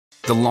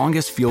The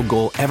longest field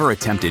goal ever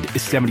attempted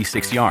is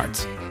 76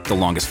 yards. The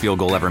longest field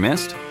goal ever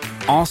missed?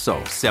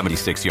 Also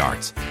 76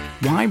 yards.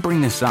 Why bring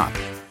this up?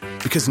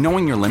 Because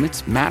knowing your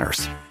limits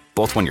matters,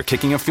 both when you're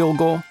kicking a field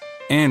goal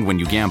and when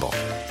you gamble.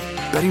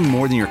 Betting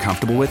more than you're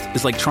comfortable with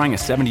is like trying a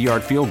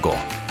 70-yard field goal.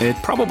 It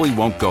probably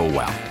won't go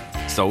well.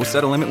 So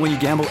set a limit when you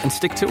gamble and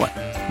stick to it.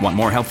 Want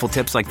more helpful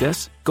tips like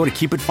this? Go to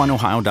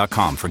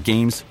keepitfunohio.com for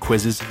games,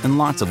 quizzes, and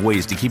lots of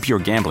ways to keep your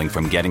gambling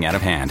from getting out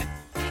of hand.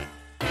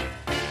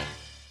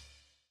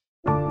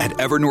 At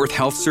Evernorth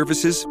Health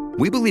Services,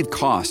 we believe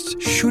costs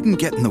shouldn't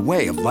get in the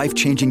way of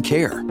life-changing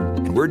care,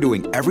 and we're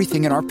doing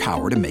everything in our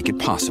power to make it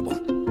possible.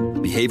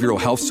 Behavioral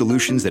health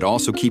solutions that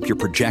also keep your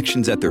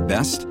projections at their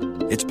best?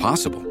 It's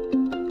possible.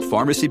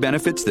 Pharmacy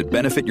benefits that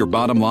benefit your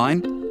bottom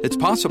line? It's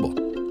possible.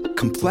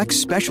 Complex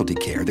specialty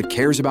care that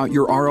cares about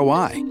your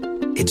ROI?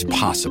 It's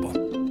possible.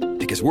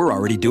 Because we're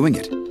already doing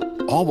it.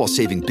 All while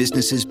saving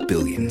businesses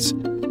billions.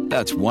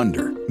 That's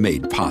Wonder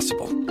made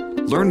possible.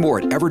 Learn more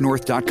at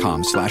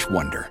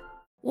evernorth.com/wonder.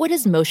 What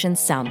does motion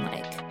sound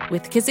like?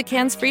 With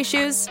Kizikans free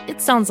shoes, it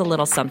sounds a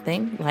little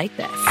something like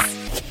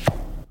this.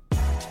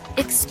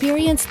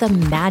 Experience the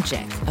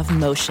magic of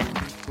motion.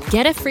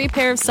 Get a free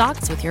pair of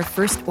socks with your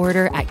first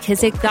order at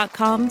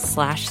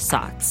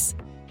kizik.com/socks.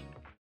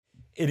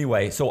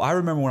 Anyway, so I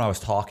remember when I was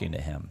talking to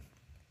him,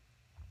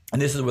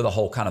 and this is where the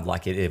whole kind of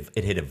like it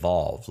had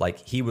evolved. Like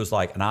he was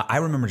like, and I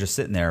remember just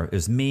sitting there. It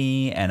was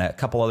me and a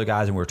couple other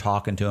guys, and we were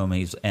talking to him.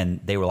 And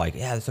they were like,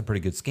 "Yeah, that's a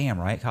pretty good scam,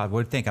 right?" God,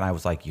 what do you think? And I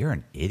was like, "You're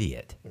an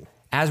idiot."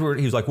 He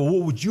was like, "Well,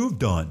 what would you have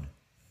done?"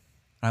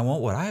 And I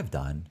went, "What I have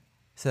done?"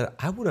 He said,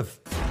 "I would have."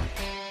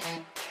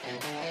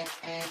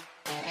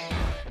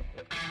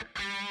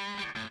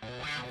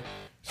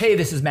 Hey,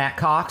 this is Matt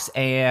Cox,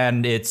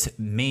 and it's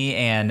me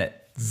and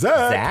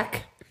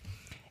Zach.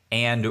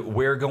 And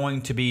we're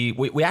going to be,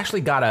 we actually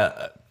got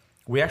a,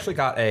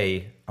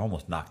 I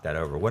almost knocked that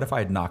over. What if I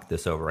had knocked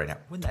this over right now?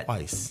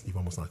 Twice. You've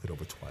almost knocked it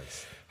over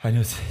twice. I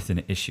know it's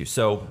an issue.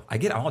 So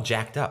I'm all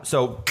jacked up.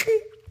 So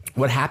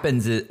what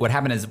happened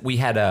is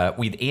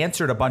we'd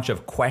answered a bunch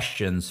of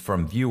questions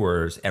from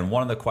viewers. And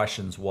one of the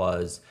questions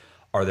was,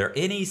 are there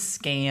any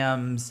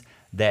scams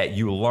that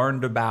you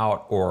learned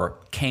about or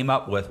came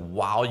up with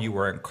while you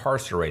were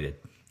incarcerated?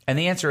 And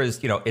the answer is,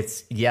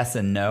 it's yes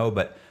and no,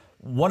 but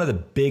one of the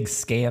big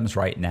scams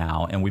right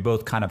now, and we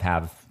both kind of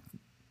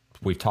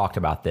we've talked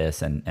about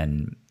this,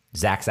 and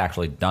Zach's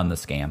actually done the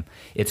scam.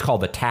 It's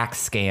called the tax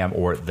scam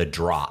or the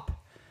drop.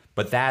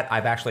 But that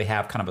I've actually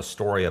have kind of a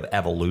story of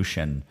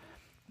evolution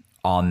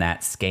on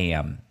that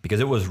scam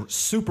because it was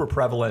super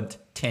prevalent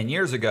 10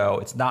 years ago.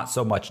 It's not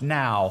so much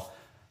now.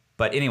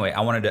 But anyway,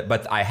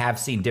 but I have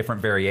seen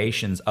different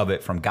variations of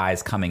it from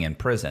guys coming in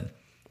prison.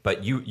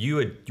 But you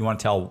want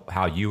to tell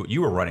how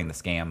you were running the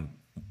scam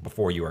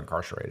before you were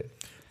incarcerated?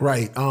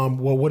 Right.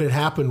 Well, what had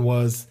happened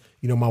was,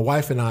 my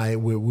wife and I,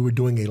 we were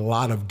doing a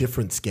lot of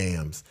different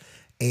scams,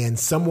 and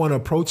someone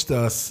approached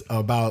us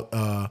about,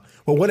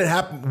 what had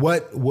happened,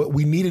 what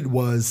we needed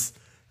was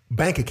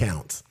bank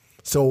accounts.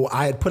 So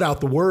I had put out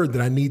the word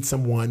that I need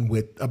someone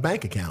with a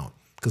bank account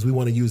because we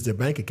want to use their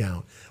bank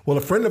account. Well,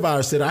 a friend of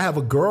ours said, I have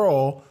a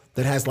girl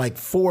that has like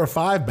 4 or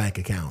 5 bank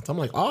accounts. I'm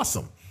like,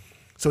 awesome.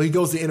 So he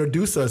goes to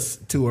introduce us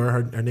to her.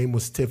 Her name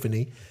was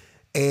Tiffany.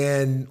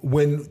 And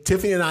when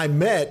Tiffany and I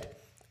met,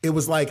 it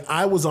was like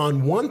I was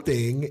on one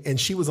thing and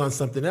she was on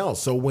something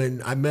else. So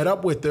when I met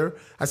up with her,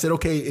 I said,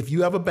 okay, if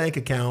you have a bank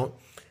account,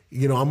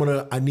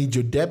 I need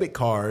your debit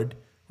card,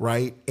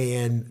 right?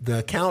 And the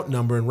account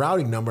number and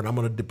routing number, and I'm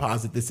going to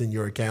deposit this in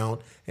your account.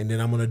 And then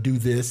I'm going to do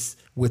this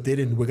with it.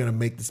 And we're going to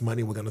make this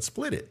money. We're going to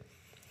split it.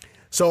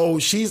 So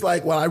she's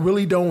like, well, I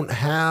really don't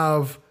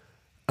have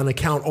an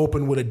account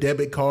open with a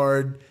debit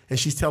card. And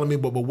she's telling me,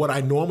 but what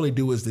I normally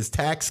do is this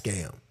tax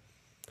scam.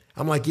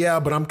 I'm like, yeah,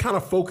 but I'm kind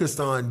of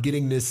focused on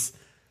getting this,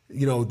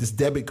 this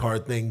debit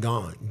card thing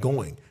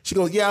going. She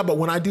goes, yeah, but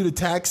when I do the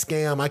tax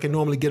scam, I can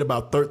normally get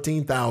about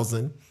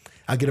 $13,000.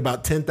 I get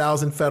about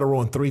 $10,000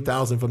 federal and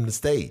 $3,000 from the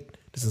state.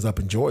 This is up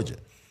in Georgia.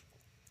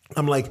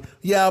 I'm like,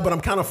 yeah, but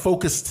I'm kind of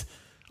focused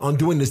on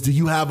doing this. Do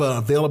you have an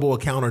available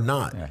account or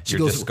not? Yeah,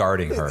 you're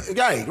discarding her.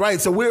 Right.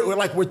 So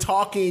we're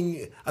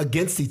talking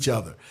against each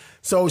other.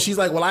 So she's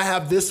like, well, I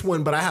have this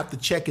one, but I have to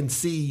check and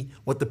see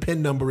what the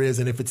PIN number is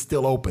and if it's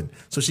still open.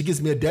 So she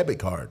gives me a debit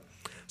card.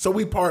 So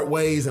we part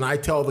ways, and I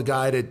tell the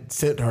guy that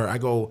sent her, I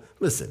go,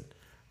 listen,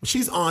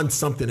 she's on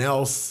something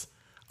else.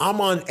 I'm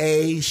on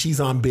A, she's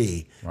on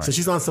B. Right. So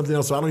she's on something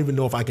else, so I don't even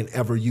know if I can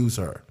ever use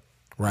her,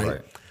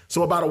 right?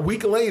 So about a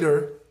week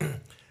later,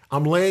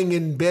 I'm laying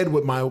in bed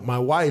with my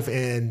wife,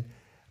 and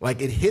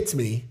like it hits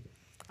me.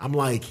 I'm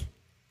like,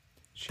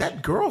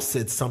 that girl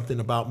said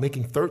something about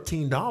making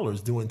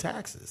 $13 doing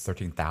taxes.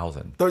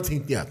 $13,000.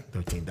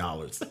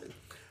 $13.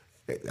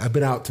 I've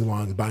been out too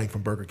long buying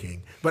from Burger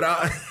King. But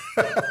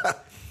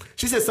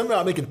she said something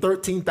about making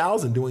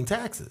 $13,000 doing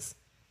taxes.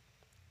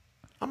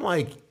 I'm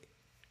like,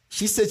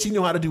 she said she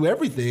knew how to do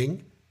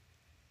everything.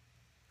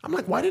 I'm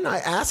like, why didn't I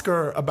ask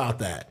her about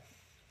that?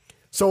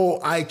 So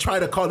I try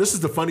to call. This is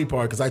the funny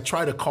part because I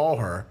try to call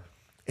her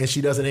and she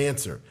doesn't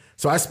answer.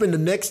 So I spend the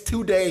next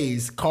 2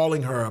 days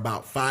calling her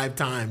about 5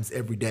 times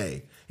every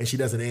day, and she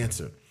doesn't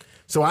answer.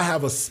 So I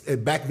have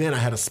back then I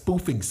had a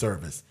spoofing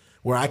service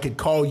where I could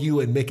call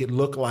you and make it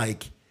look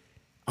like,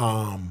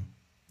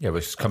 it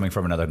was coming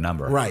from another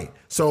number. Right.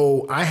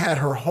 So I had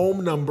her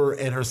home number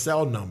and her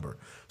cell number.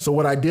 So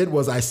what I did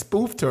was I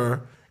spoofed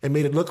her and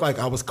made it look like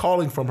I was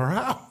calling from her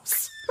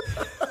house.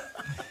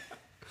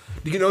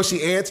 You know,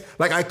 she answered.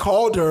 Like I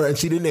called her and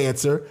she didn't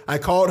answer. I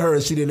called her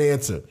and she didn't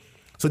answer.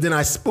 So then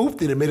I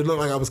spoofed it and made it look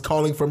like I was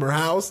calling from her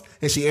house,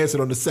 and she answered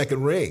on the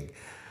second ring.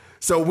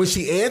 So when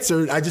she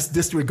answered, I just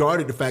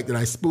disregarded the fact that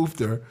I spoofed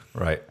her.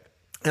 Right.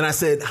 And I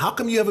said, how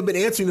come you haven't been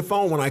answering the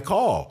phone when I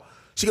call?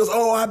 She goes,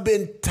 oh, I've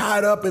been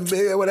tied up and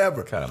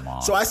whatever. Come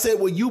on. So I said,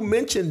 well, you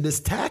mentioned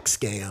this tax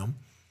scam.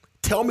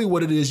 Tell me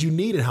what it is you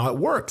need and how it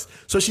works.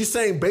 So she's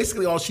saying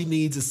basically all she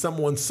needs is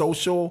someone's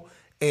social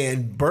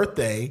and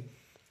birthday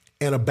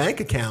and a bank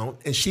account,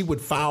 and she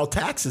would file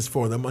taxes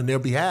for them on their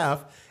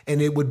behalf,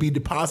 and it would be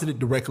deposited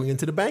directly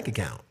into the bank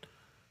account.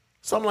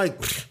 So I'm like,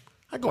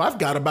 I've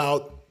got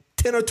about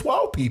 10 or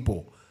 12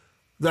 people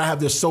that I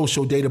have their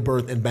social, date of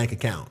birth, and bank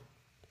account.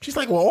 She's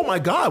like, well, oh my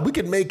God, we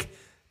could make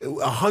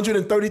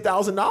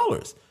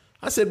 $130,000.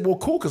 I said, well,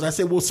 cool, because I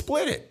said, we'll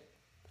split it.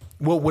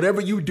 Well, whatever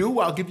you do,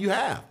 I'll give you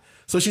half.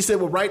 So she said,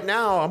 well, right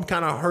now I'm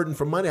kind of hurting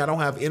for money. I don't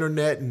have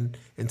internet and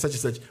such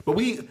and such. But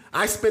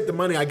I spent the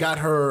money. I got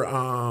her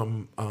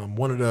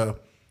one of the,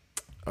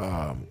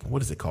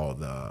 what is it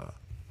called?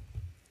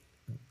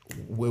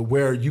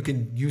 Where you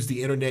can use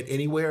the internet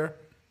anywhere.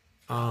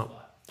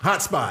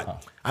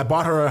 Hotspot. I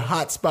bought her a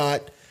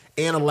hotspot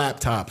and a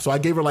laptop. So I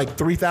gave her like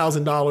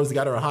 $3,000,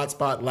 got her a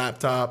hotspot,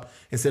 laptop,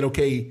 and said,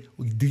 okay,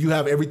 do you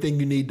have everything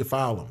you need to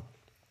file them?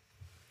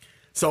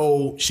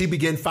 So she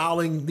began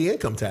filing the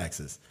income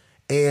taxes.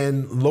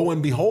 And lo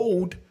and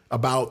behold,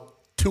 about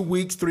 2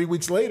 weeks, 3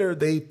 weeks later,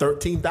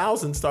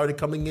 13,000 started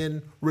coming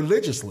in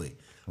religiously.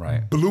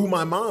 Right. Blew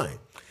my mind.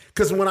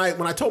 Because when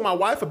I told my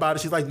wife about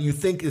it, she's like, you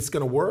think it's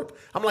going to work?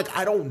 I'm like,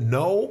 I don't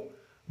know,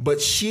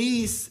 but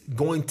she's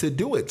going to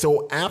do it.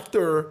 So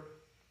after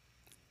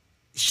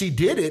she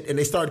did it and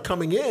they started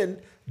coming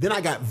in, then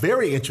I got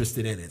very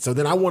interested in it. So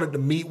then I wanted to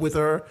meet with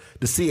her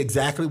to see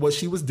exactly what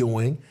she was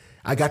doing.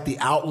 I got the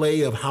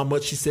outlay of how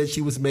much she said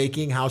she was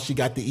making, how she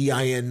got the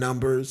EIN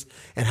numbers,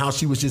 and how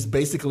she was just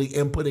basically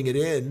inputting it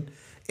in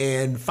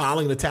and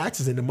filing the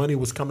taxes, and the money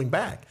was coming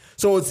back.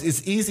 So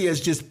it's easy as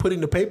just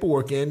putting the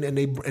paperwork in, and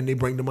they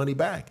bring the money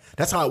back.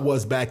 That's how it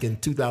was back in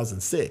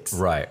 2006.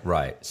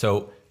 Right.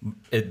 So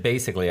it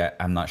basically,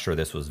 I'm not sure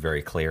this was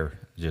very clear,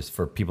 just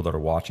for people that are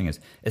watching,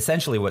 is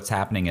essentially what's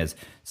happening is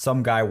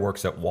some guy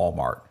works at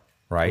Walmart,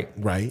 right?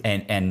 Right.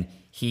 And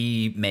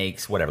he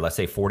makes whatever, let's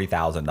say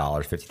 $40,000,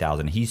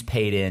 $50,000. He's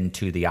paid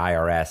into the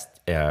IRS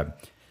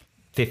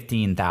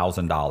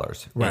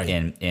 $15,000 right.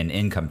 in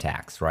income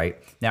tax, right?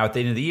 Now, at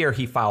the end of the year,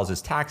 he files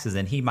his taxes,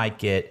 and he might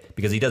get,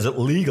 because he does it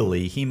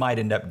legally, he might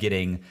end up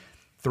getting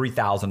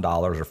 $3,000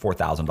 or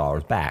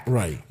 $4,000 back.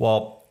 Right.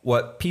 Well,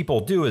 what people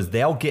do is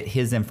they'll get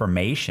his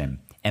information,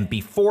 and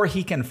before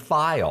he can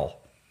file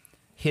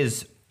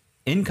his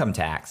income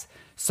tax,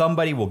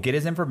 somebody will get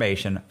his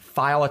information,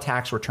 file a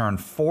tax return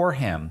for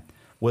him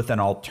with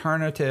an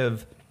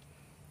alternative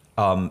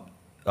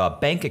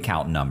bank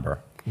account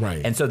number.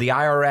 Right. And so the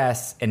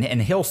IRS,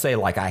 and he'll say,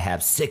 like, I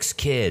have 6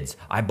 kids.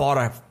 I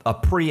bought a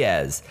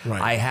Prius.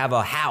 Right. I have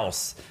a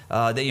house.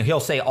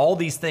 He'll say all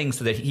these things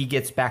so that he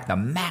gets back the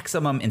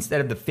maximum. Instead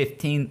of the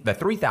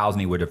 $3,000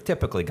 he would have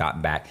typically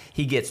gotten back,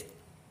 he gets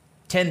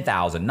 $10,000,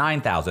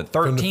 $9,000,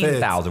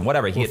 $13,000,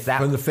 whatever. He gets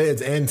that from the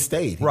feds and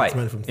state. He right. gets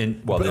money from,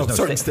 there's no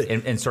certain state,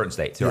 in certain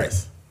states. Right.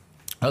 Yes.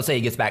 Let's say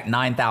he gets back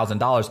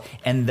 $9,000,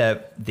 and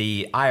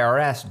the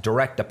IRS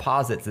direct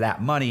deposits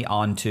that money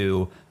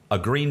onto a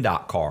Green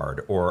Dot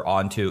card or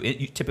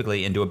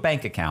typically into a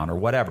bank account or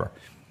whatever.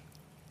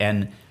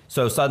 And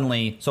so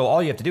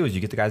all you have to do is you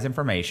get the guy's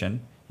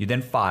information, you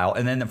then file,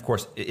 and then of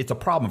course it's a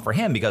problem for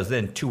him because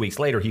then 2 weeks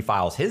later he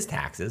files his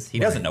taxes. He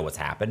doesn't know what's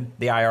happened.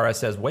 The IRS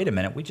says, wait a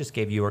minute, we just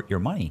gave you your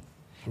money.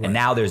 Right. And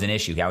now there's an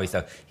issue.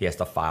 He has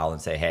to file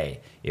and say, hey,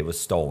 it was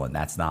stolen.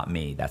 That's not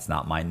me. That's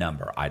not my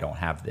number. I don't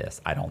have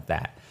this. I don't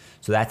that.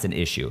 So that's an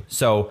issue.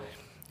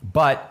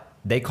 But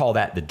they call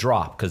that the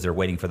drop because they're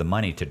waiting for the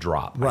money to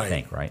drop, right. I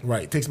think, right?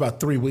 Right. It takes about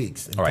 3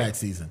 weeks in tax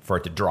season. For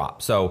it to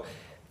drop. So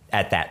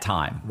at that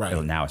time, right.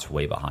 Now it's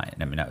way behind.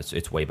 I mean,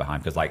 it's way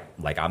behind because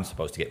like I'm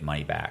supposed to get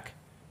money back.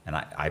 And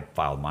I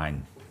filed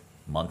mine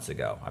months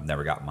ago. I've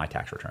never gotten my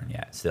tax return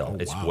yet. Still,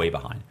 it's way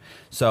behind.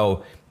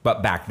 So,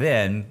 but back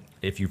then,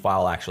 if you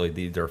file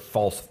they're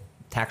false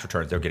tax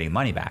returns, they're getting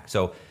money back.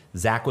 So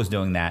Zach was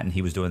doing that, and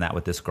he was doing that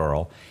with this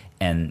girl.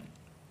 And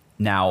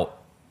now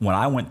when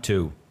I went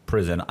to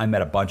prison, I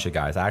met a bunch of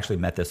guys. I actually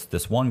met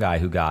this one guy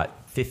who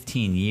got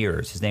 15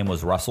 years. His name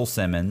was Russell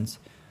Simmons.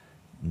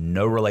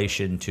 No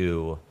relation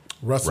to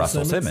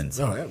Russell Simmons.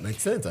 Oh, that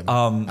makes sense. I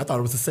thought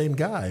it was the same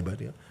guy, but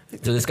yeah.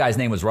 So this guy's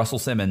name was Russell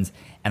Simmons,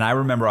 and I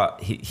remember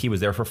he was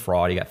there for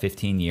fraud. He got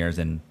 15 years,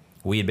 and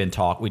we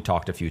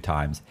talked a few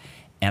times.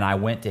 And I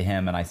went to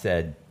him and I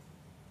said,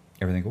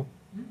 everything cool?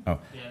 Oh.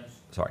 Yeah,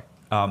 sorry.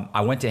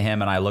 I went to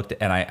him and I looked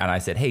and I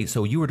said, hey,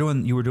 so you were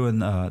doing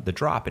the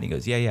drop, and he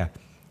goes, yeah.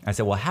 I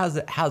said, well,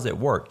 how's it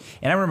work?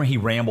 And I remember he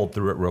rambled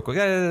through it real quick.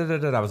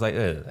 I was like,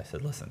 I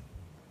said, listen,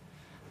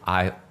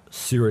 I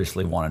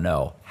seriously want to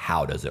know,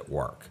 how does it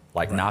work?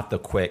 Like, not the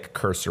quick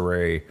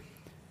cursory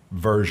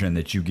version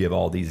that you give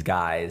all these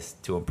guys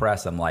to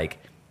impress them. Like,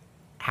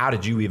 how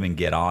did you even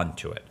get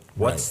onto it?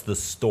 What's the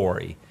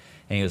story?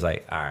 And he was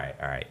like, all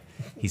right.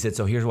 He said,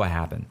 so here's what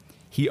happened.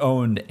 He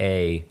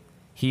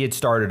had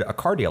started a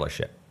car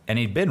dealership, and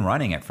he'd been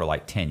running it for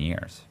like 10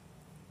 years.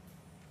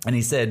 And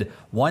he said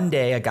one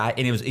day a guy,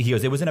 and he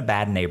goes, it was in a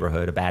bad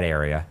neighborhood, a bad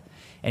area.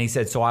 And he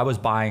said, so I was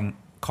buying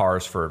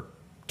cars for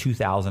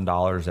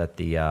 $2,000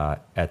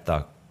 at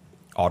the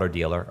auto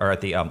dealer, or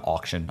at the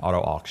auto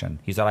auction.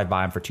 He said I'd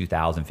buy them for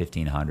 $2,000,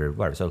 $1,500,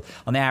 whatever. So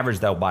on the average,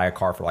 they'll buy a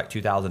car for like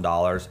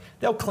 $2,000.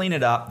 They'll clean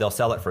it up. They'll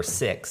sell it for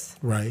 $6,000.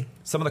 Right.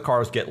 Some of the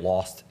cars get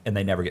lost and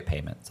they never get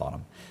payments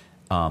on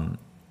them.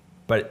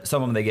 But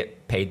some of them they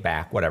get paid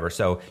back, whatever.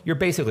 So you're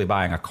basically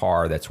buying a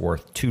car that's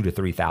worth $2,000 to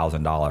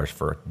 $3,000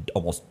 for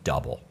almost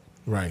double.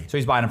 Right. So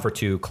he's buying them for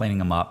 $2,000, cleaning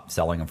them up,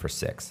 selling them for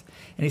 $6,000.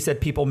 And he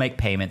said people make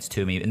payments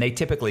to me, and they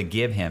typically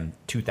give him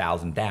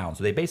 $2,000 down.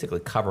 So they basically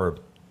cover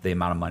the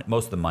amount of money,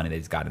 most of the money that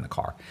he's got in the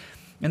car.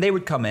 And they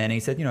would come in, and he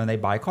said, and they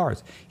buy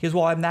cars. He goes,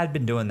 well, I've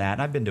been doing that,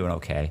 and I've been doing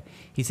okay.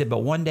 He said, but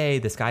one day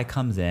this guy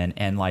comes in,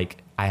 and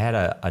like I had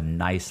a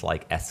nice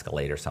like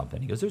Escalade or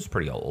something. He goes, it was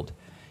pretty old.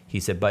 He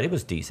said, but it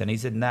was decent. He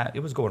said,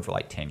 it was going for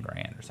like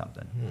 $10,000 or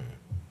something.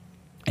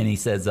 And he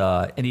says,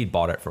 and he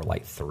bought it for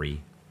like $3,000.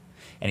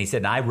 And he said,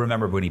 and I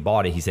remember when he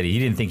bought it, he said he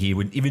didn't think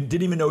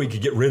didn't even know he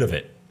could get rid of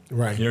it.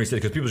 Right. He said,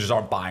 because people just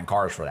aren't buying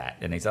cars for that.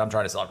 And he said, I'm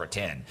trying to sell it for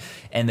 $10,000.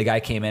 And the guy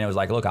came in and was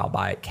like, look, I'll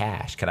buy it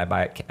cash. Can I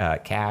buy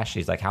it cash?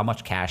 He's like, how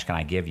much cash can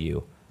I give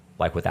you,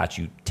 like, without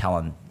you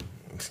telling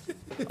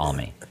on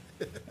me?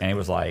 And he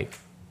was like,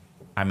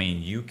 I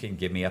mean, you can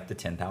give me up to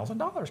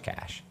 $10,000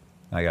 cash.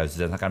 And I go, is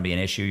that not going to be an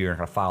issue? You're not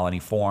going to file any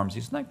forms?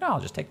 He's like, no, I'll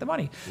just take the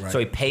money. Right. So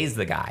he pays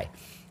the guy.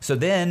 So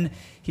then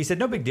he said,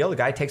 no big deal. The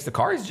guy takes the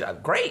car. He's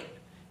great.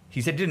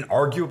 He said, didn't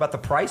argue about the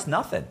price,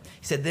 nothing.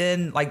 He said,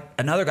 then like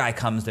another guy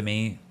comes to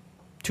me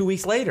 2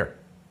 weeks later,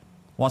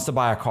 wants to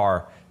buy a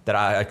car,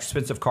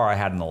 expensive car I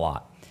had in the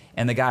lot.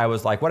 And the guy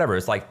was like, whatever.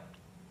 It's like,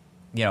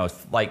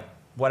 it's like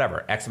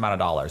whatever, X amount of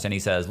dollars. And he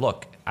says,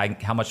 look,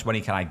 how much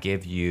money can I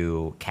give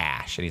you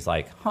cash? And he's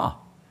like, huh.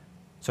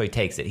 So he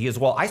takes it. He goes,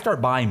 well, I start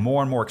buying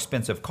more and more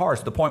expensive cars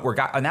to the point where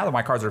now that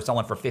my cars are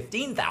selling for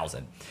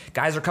 $15,000.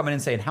 Guys are coming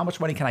in saying, how much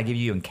money can I give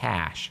you in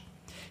cash?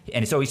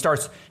 And so he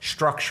starts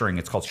structuring.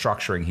 It's called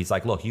structuring. He's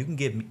like, look, you can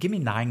give me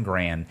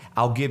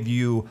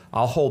 $9,000.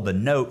 I'll hold the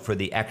note for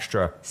the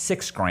extra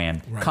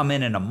 $6,000. Right. Come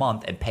in a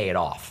month and pay it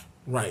off.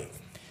 Right.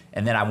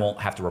 And then I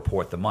won't have to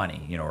report the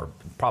money, or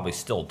probably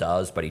still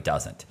does, but he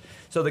doesn't.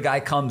 So the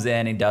guy comes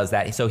in and does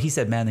that. So he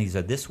said, man,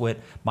 this went,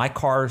 my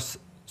cars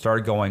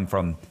started going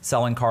from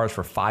selling cars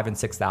for $5,000 and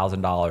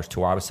 $6,000 to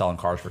where I was selling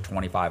cars for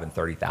 $25,000 and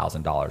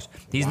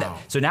 $30,000. Wow.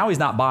 So now he's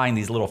not buying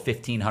these little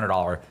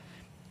 $1,500,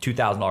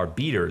 $2,000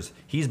 beaters.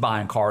 He's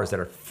buying cars that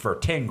are for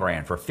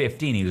 $10,000, for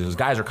 $15,000. Those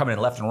guys are coming in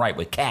left and right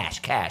with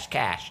cash.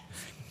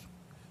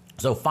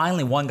 So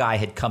finally, one guy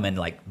had come in,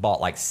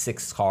 bought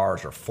 6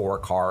 cars or 4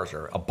 cars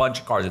or a bunch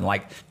of cars in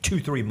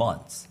 2-3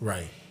 months.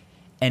 Right.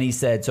 And he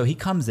said, so he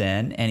comes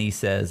in and he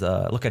says,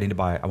 look, I want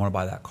to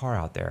buy that car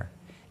out there.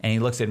 And he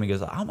looks at me and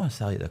goes, I'm going to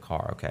sell you the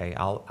car, okay?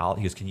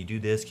 He goes, can you do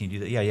this? Can you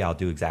do that? Yeah, I'll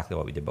do exactly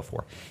what we did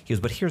before. He goes,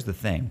 but here's the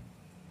thing.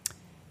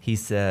 He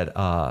said,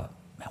 man,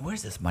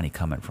 where's this money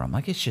coming from?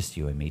 It's just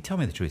you and me. Tell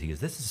me the truth. He goes,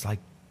 this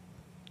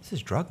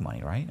is drug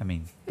money, right? I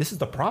mean, this is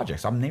the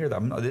projects. I'm near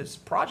them. There's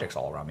projects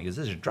all around me. He goes,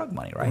 this is drug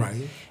money, right?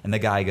 Right. And the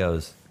guy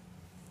goes,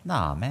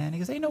 nah, man. He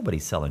goes, ain't nobody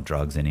selling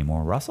drugs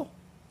anymore, Russell.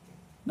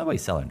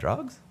 Nobody's selling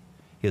drugs.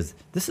 He goes,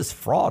 this is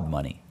fraud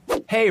money.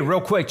 Hey,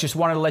 real quick, just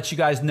wanted to let you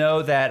guys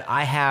know that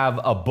I have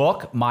a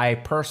book, my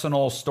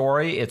personal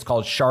story. It's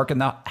called Shark in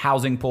the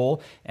Housing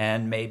Pool,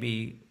 and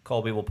maybe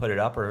Colby will put it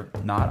up or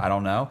not. I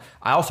don't know.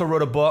 I also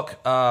wrote a book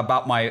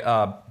about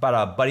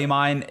a buddy of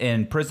mine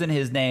in prison.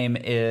 His name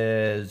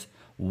is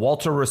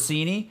Walter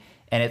Rossini,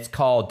 and it's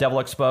called Devil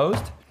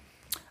Exposed.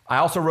 I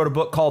also wrote a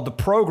book called The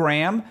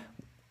Program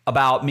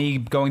about me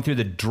going through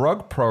the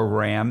drug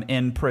program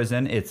in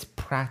prison. It's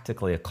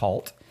practically a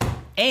cult.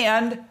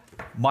 And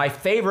my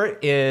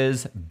favorite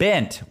is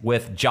Bent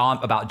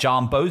about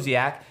John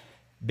Boziak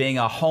being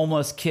a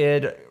homeless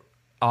kid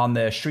on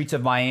the streets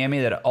of Miami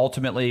that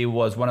ultimately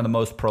was one of the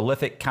most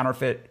prolific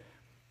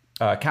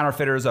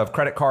counterfeiters of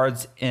credit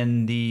cards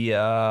in the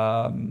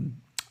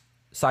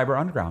cyber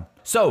underground.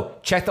 So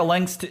check the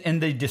links in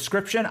the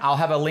description. I'll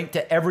have a link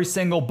to every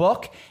single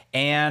book.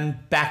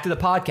 And back to the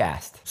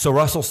podcast. So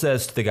Russell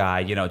says to the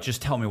guy,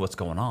 just tell me what's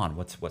going on.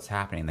 What's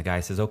happening? The guy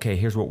says, okay,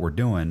 here's what we're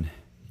doing.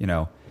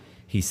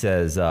 He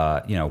says,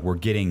 we're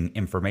getting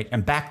information.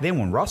 And back then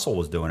when Russell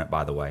was doing it,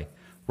 by the way,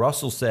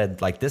 Russell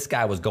said, like, this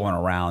guy was going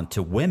around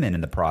to women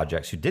in the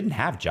projects who didn't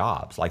have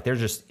jobs. Like, they're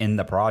just in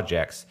the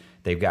projects.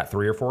 They've got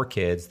 3 or 4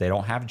 kids. They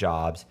don't have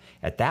jobs.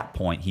 At that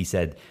point, he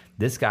said,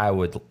 this guy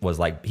was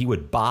like, he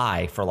would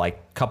buy for like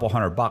a couple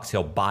 $100.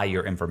 He'll buy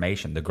your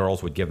information. The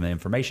girls would give him the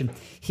information.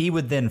 He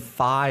would then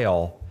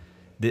file.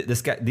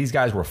 These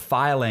guys were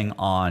filing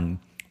on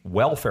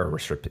welfare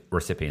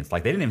recipients.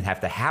 Like, they didn't even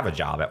have to have a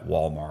job at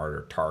Walmart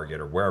or Target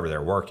or wherever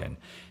they're working.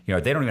 You know,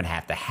 they don't even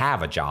have to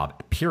have a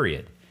job,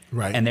 period.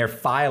 Right. And they're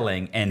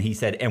filing, and he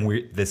said,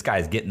 this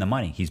guy's getting the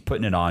money. He's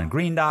putting it on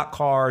Green Dot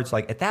cards.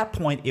 Like, at that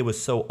point, it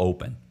was so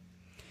open.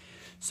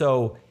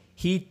 So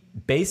he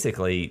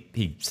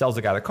sells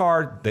the guy the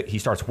card, that he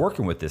starts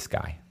working with this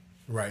guy.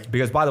 Right.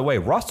 Because, by the way,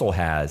 Russell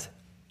has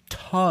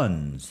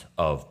tons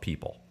of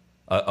people,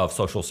 of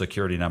Social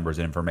Security numbers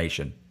and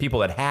information, people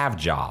that have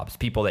jobs,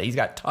 he's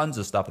got tons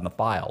of stuff in the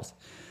files.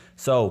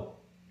 So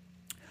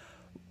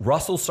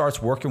Russell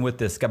starts working with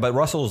this guy, but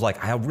Russell was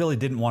like, I really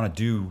didn't want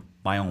to do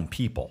my own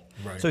people.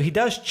 Right. So he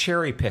does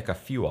cherry pick a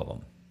few of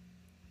them.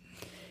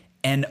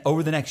 And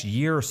over the next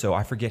year or so,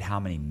 I forget how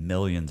many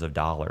millions of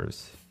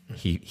dollars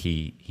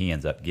he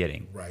ends up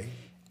getting. Right.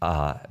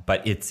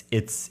 But it's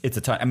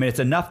a ton. I mean, it's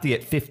enough to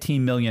get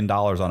 $15 million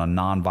on a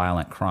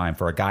nonviolent crime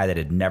for a guy that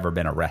had never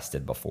been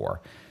arrested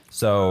before.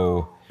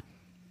 So,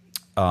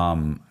 oh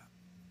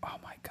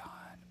my God.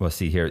 Well,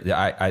 see here,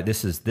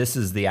 this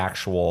is the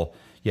actual.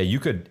 Yeah,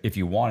 you could, if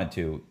you wanted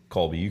to,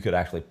 Colby, you could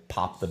actually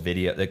pop the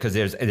video, because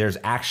there's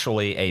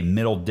actually a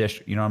middle dish.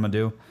 You know what I'm gonna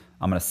do?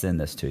 I'm gonna send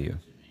this to you.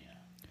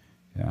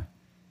 Yeah.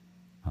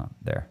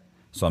 There.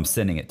 So I'm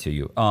sending it to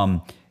you.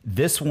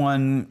 This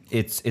one,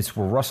 it's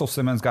where Russell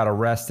Simmons got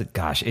arrested.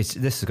 Gosh,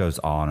 this goes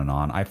on and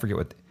on. I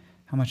forget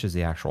how much is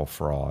the actual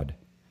fraud.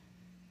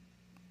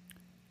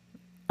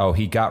 Oh,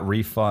 he got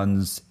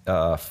refunds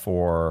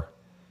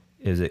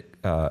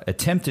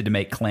attempted to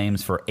make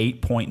claims for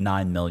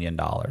 $8.9 million.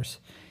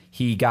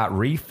 He got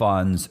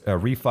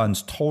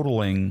refunds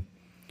totaling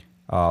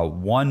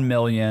 $1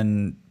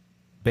 million,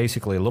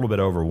 basically a little bit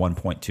over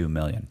 $1.2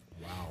 million.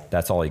 Wow.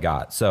 That's all he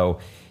got. So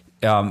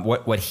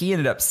what he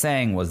ended up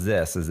saying was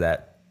this, is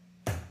that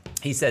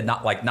he said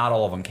not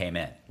all of them came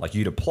in. Like,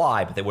 you'd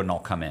apply, but they wouldn't all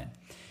come in.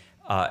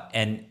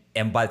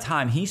 And by the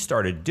time he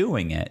started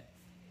doing it,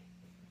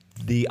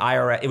 the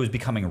IRS, it was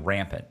becoming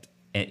rampant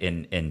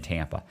in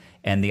Tampa,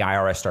 and the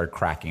IRS started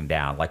cracking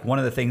down. Like, one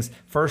of the things,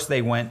 first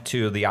they went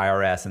to the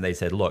IRS and they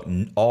said, look,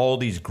 all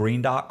these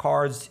Green Dot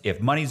cards, if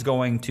money's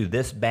going to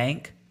this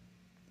bank,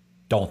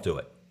 don't do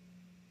it.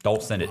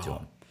 Don't send it to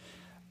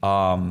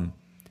them.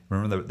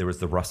 Remember there was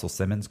the Russell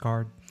Simmons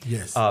card?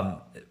 Yes.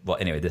 Well,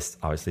 anyway, this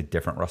obviously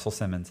different Russell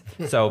Simmons.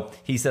 So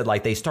he said,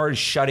 like, they started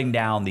shutting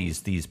down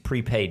these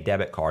prepaid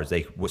debit cards.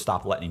 They would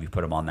stop letting you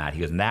put them on that.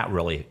 He goes, and that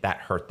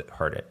hurt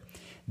it.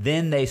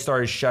 Then they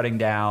started shutting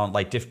down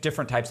like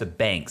different types of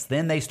banks.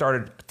 Then they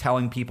started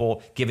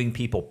giving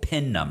people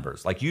PIN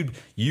numbers. Like,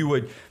 you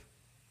would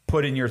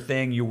put in your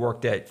thing, you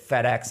worked at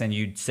FedEx, and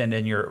you'd send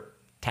in your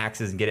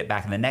taxes and get it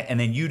back in the next, and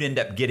then you'd end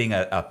up getting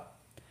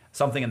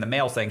something in the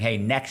mail saying, hey,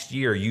 next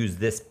year use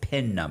this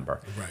PIN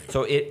number. Right.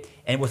 So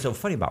and what's so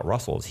funny about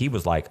Russell is he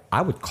was like,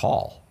 I would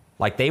call.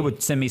 Like, they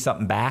would send me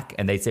something back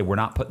and they'd say, we're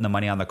not putting the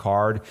money on the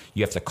card.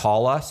 You have to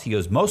call us. He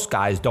goes, most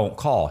guys don't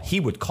call. He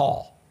would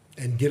call.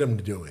 And get them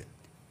to do it.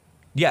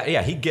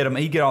 Yeah, he'd get on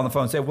the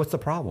phone and say, what's the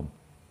problem?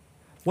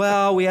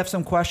 Well, we have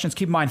some questions.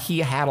 Keep in mind, he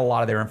had a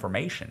lot of their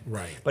information.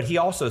 Right. But he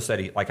also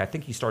said, I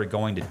think he started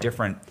going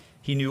to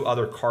he knew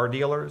other car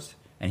dealers,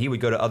 and he would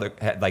go to other,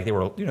 like, they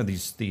were,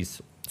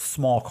 these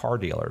small car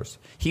dealers.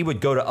 He would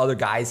go to other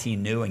guys he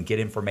knew and get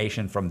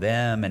information from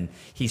them, and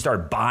he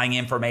started buying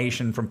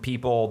information from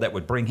people that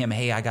would bring him,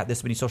 hey, I got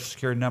this many Social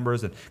Security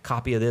numbers and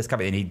copy of this,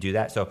 and he'd do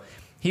that. So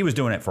he was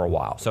doing it for a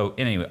while. So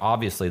anyway,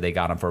 obviously they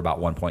got him for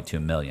about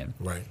 $1.2 million.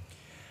 Right.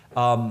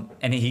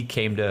 And he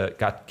came to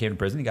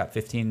prison. He got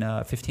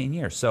 15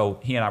 years. So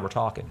he and I were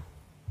talking.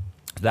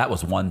 That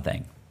was one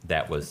thing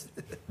that was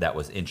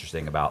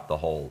interesting about the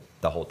whole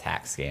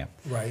tax scam.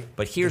 Right.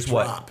 But here's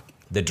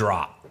the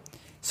drop.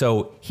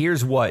 So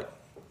here's what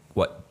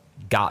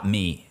got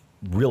me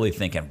really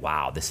thinking,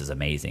 wow, this is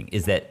amazing,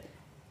 is that,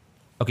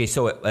 okay,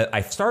 so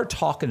I started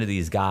talking to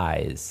these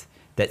guys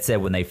that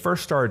said when they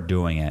first started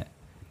doing it,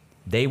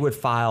 they would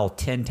file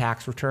 10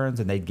 tax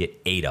returns and they'd get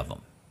 8 of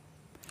them.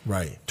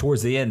 Right.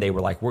 Towards the end, they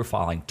were like, we're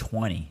filing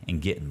 20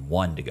 and getting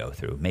 1 to go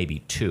through,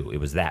 maybe 2. It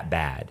was that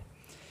bad.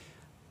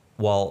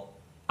 Well,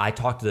 I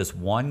talked to this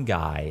one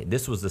guy.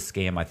 This was the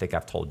scam I think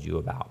I've told you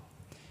about.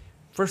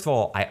 First of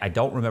all, I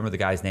don't remember the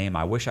guy's name.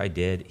 I wish I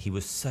did. He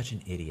was such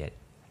an idiot.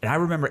 And I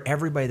remember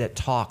everybody that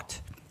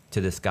talked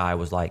to this guy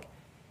was like,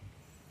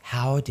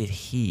 how did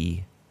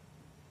he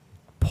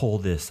pull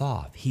this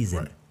off? He's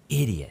an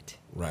idiot.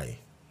 Right.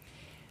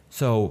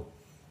 So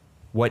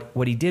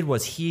what he did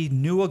was he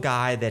knew a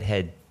guy that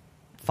had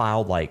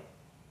filed like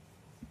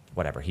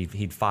whatever.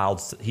 He'd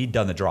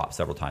done the drop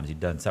several times. He'd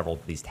done several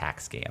of these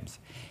tax scams.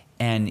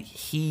 And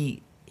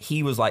he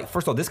was like,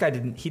 first of all, this guy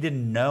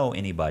didn't know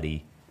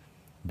anybody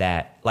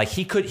that like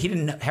he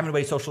didn't have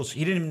anybody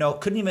he didn't even know,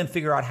 couldn't even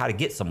figure out how to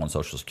get someone's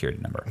social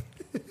security number.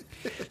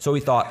 So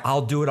he thought,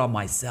 I'll do it on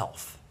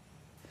myself.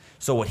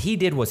 So what he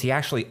did was he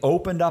actually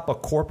opened up a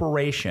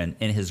corporation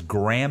in his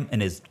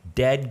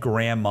dead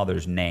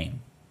grandmother's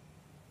name.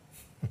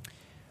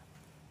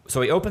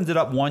 So he opens it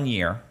up one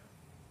year,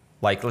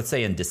 like let's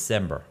say in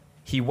December.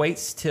 He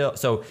waits till,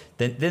 so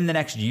then the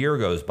next year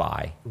goes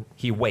by.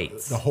 He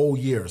waits. The whole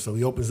year. So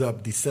he opens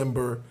up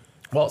December.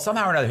 Well,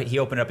 somehow or another, he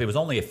opened up. It was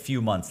only a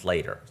few months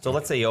later. So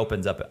let's say he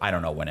opens up. I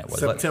don't know when it was.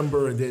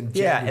 September and then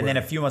January. Yeah, and then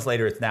a few months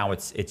later, it's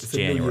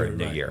January,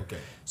 New Year. Okay.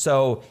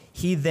 So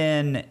he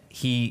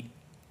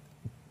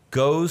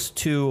goes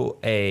to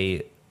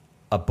a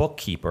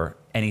bookkeeper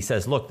and he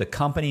says, "Look, the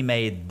company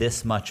made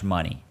this much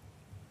money.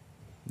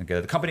 Okay,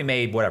 the company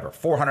made whatever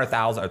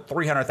 $400,000 or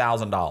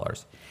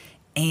 $300,000,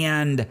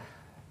 and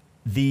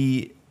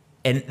the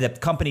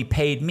company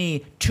paid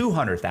me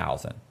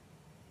 $200,000."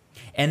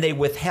 And they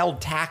withheld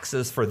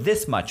taxes for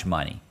this much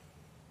money.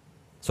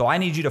 So I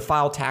need you to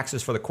file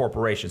taxes for the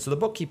corporation. So the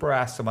bookkeeper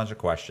asks a bunch of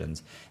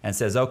questions and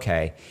says,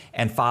 okay,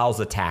 and files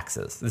the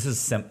taxes. This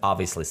is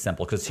obviously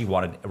simple because he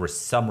wanted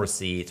some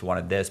receipts,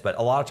 wanted this. But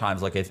a lot of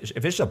times, like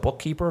if it's a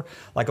bookkeeper,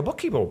 like a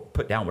bookkeeper will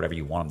put down whatever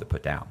you want them to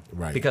put down.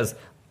 Right. Because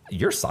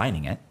you're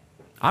signing it.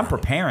 I'm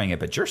preparing it,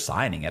 but you're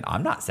signing it.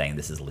 I'm not saying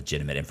this is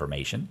legitimate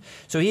information.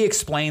 So he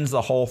explains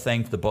the whole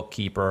thing to the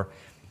bookkeeper.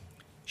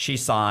 He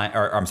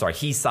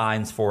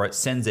signs for it,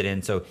 sends it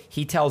in. So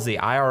he tells the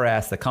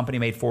IRS the company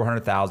made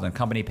 $400,000, the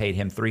company paid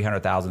him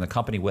 $300,000, the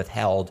company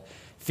withheld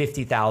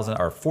 $50,000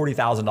 or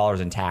 $40,000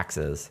 in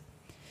taxes.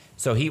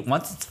 So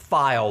once it's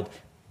filed,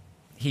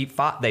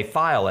 they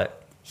file it.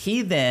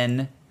 He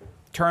then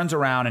turns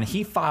around and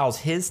he files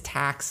his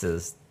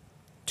taxes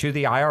to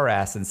the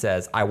IRS and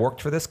says, I worked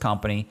for this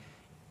company.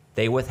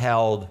 They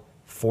withheld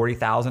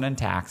 $40,000 in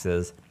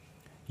taxes.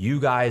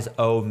 You guys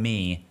owe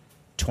me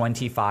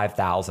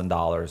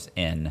 $25,000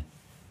 in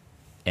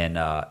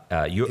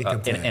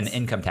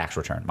income tax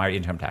return. My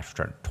income tax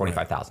return,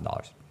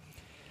 $25,000.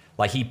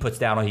 Like he puts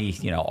down,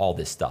 all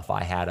this stuff.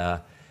 I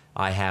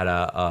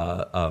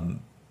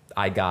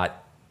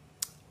got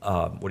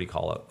what do you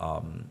call it?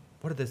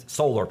 What are this?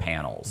 Solar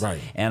panels.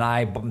 Right. And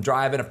I'm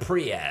driving a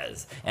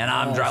Prius, and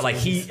I'm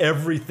driving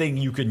everything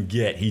you can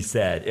get. He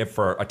said,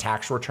 for a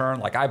tax return,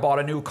 like I bought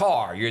a new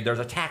car. There's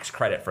a tax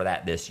credit for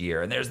that this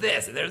year, and there's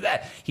this and there's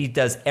that. He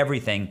does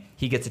everything.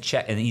 He gets a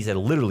check, and he said,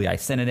 literally, I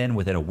sent it in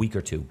within a week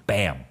or two.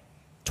 Bam,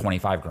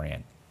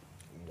 $25,000.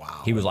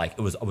 Wow. He was like,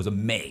 I was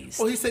amazed.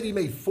 Well, he said he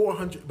made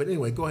 400. But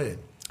anyway, go ahead.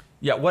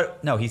 Yeah,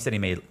 what? No, he said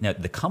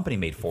the company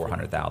made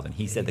 $400,000.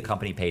 He said the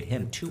company paid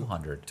him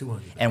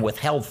 $200,000 and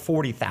withheld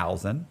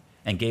 $40,000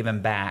 and gave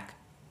him back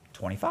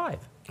 $25,000.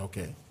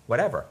 Okay.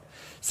 Whatever.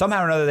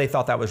 Somehow or another, they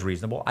thought that was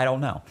reasonable. I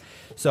don't know.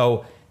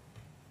 So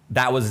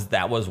that was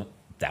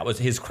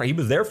his. He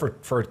was there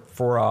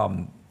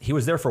he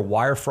was there for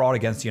wire fraud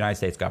against the United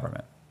States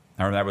government.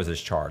 I remember that was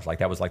his charge. Like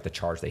that was like the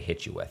charge they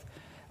hit you with,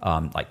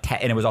 and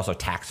it was also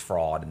tax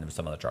fraud and there was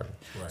some other charges.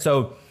 Right.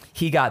 So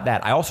he got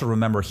that. I also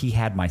remember he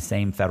had my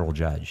same federal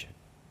judge.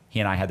 He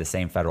and I had the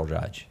same federal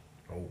judge.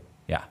 Oh.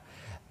 Yeah.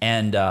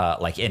 And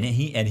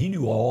he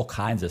knew all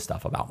kinds of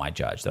stuff about my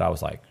judge that I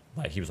was like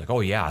he was like,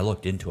 oh yeah, I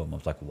looked into him. I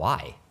was like,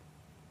 why?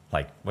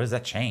 Like, what does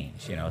that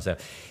change? So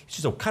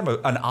he's just kind of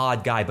an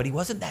odd guy, but he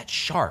wasn't that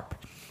sharp.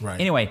 Right.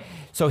 Anyway,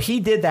 so he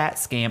did that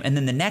scam, and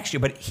then the next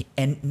year,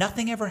 and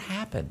nothing ever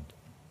happened.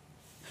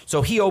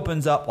 So he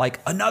opens up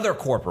like another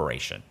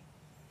corporation.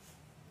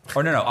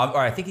 Or no, or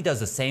I think he does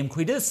the same.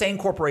 He did the same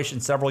corporation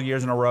several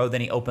years in a row.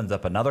 Then he opens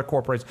up another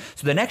corporation.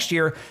 So the next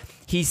year,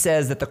 he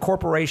says that the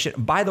corporation.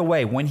 By the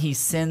way, when he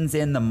sends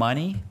in the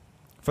money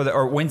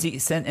when he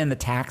sent in the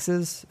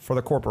taxes for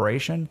the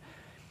corporation,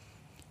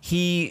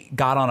 he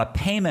got on a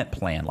payment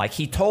plan. Like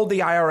he told the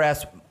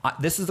IRS,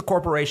 "This is the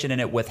corporation,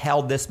 and it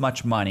withheld this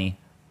much money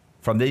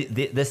from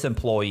this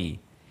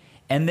employee,"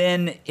 and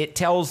then it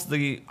tells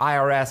the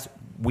IRS,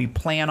 "We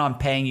plan on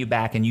paying you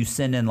back," and you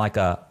send in like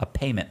a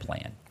payment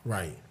plan.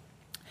 Right.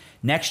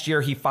 Next year,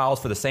 he files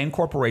for the same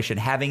corporation,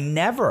 having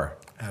never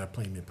had a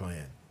payment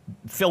plan,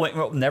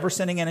 never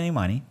sending in any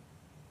money,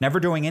 never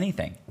doing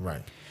anything.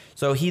 Right.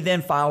 So he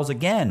then files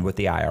again with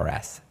the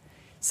IRS,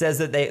 says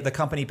that the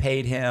company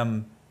paid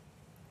him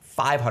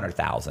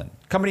 $500,000.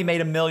 Company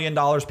made $1 million,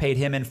 paid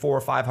him in $400,000 or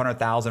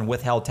 $500,000,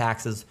 withheld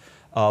taxes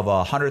of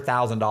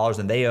 $100,000,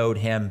 and they owed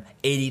him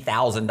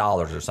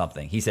 $80,000 or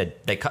something. He said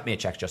they cut me a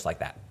check just like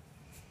that.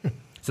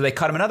 So they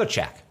cut him another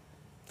check.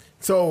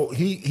 So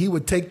he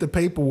would take the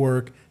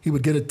paperwork. He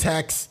would get a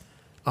tax,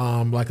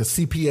 like a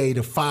CPA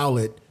to file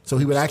it. So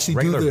he would actually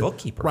regular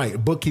bookkeeper. Right, a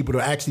bookkeeper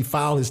to actually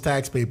file his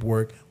tax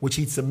paperwork, which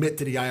he'd submit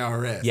to the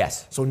IRS.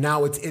 Yes. So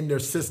now it's in their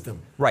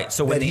system. Right.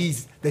 So that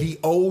he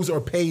owes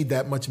or paid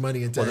that much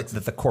money in taxes.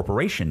 That the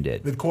corporation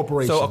did. The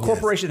corporation. So a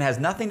corporation has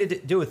nothing to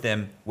do with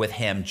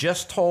him.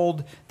 Just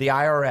told the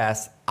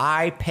IRS,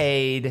 I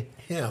paid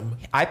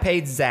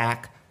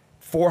Zach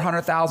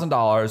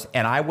 $400,000,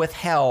 and I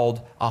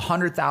withheld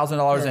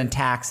 $100,000 in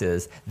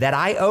taxes that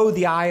I owe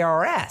the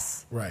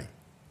IRS. Right.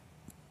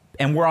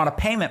 and we're on a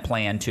payment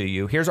plan to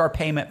you. Here's our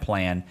payment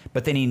plan.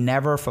 But then he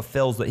never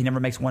fulfills that. He never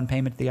makes one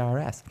payment to the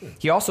IRS.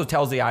 He also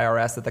tells the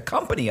IRS that the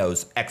company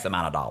owes X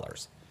amount of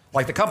dollars.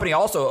 Like the company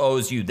also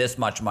owes you this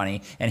much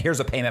money, and here's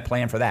a payment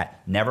plan for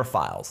that. Never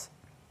files.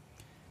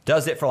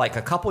 Does it for like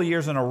a couple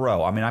years in a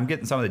row. I mean, I'm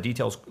getting some of the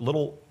details a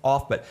little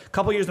off, but a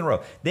couple years in a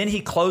row. Then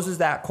he closes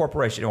that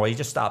corporation. Well, he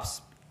just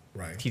stops.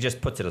 Right. He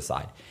just puts it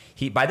aside.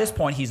 By this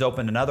point, he's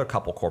opened another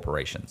couple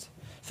corporations.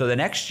 So the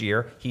next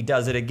year, he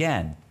does it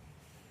again.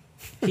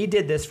 He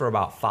did this for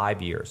about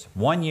 5 years.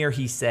 1 year,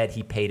 he said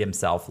he paid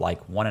himself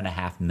like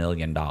 $1.5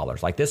 million.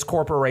 Like this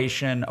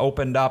corporation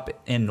opened up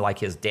in like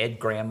his dead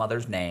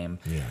grandmother's name.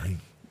 Yeah.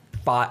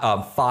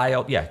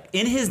 Filed,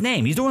 in his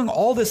name. He's doing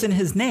all this in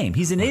his name.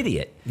 He's an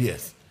idiot.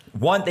 Yes.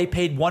 They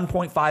paid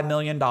 $1.5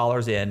 million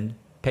in,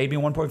 paid me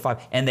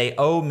 $1.5, and they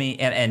owe me,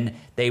 and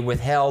they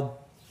withheld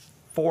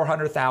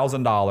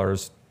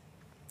 $400,000,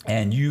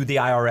 and you, the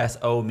IRS,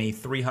 owe me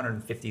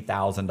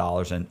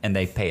 $350,000, and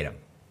they paid him.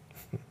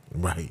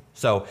 Right.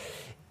 So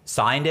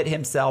signed it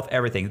himself,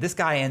 everything. This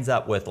guy ends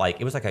up with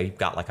he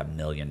got like $1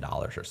 million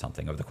or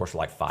something over the course of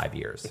like 5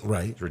 years.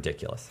 Right. It's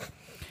ridiculous.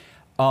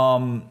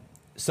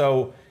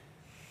 So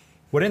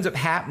what ends up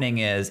happening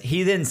is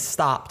he then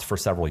stopped for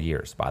several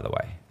years, by the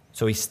way.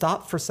 So he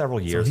stopped for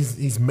several years.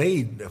 So he's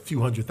made a few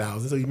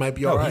 $100,000, so he might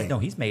be all right.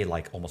 He's made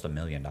like almost $1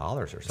 million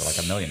or so, like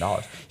 $1 million.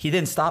 He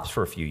then stops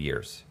for a few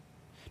years.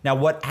 Now,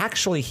 what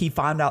actually, he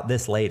found out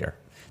this later,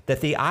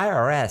 that the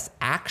IRS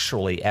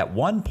actually at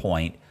one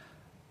point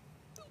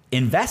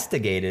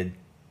investigated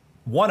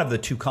one of the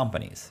two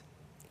companies.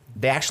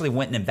 They actually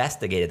went and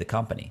investigated the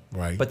company.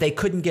 Right. But they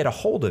couldn't get a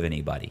hold of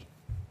anybody.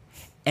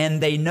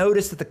 And they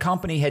noticed that the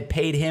company had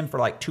paid him for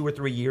like 2 or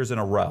 3 years in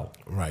a row.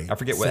 Right. I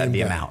forget what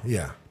the amount.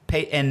 Yeah.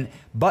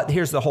 But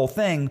here's the whole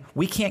thing.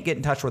 We can't get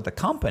in touch with the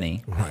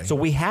company. Right. So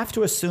we have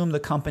to assume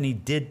the company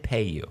did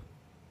pay you.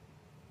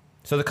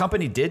 So the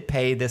company did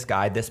pay this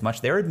guy this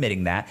much. They're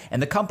admitting that. And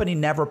the company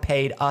never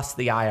paid us,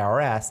 the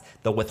IRS,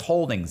 the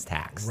withholdings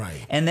tax.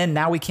 Right. And then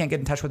now we can't get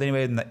in touch with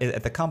anybody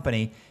at the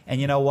company.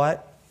 And you know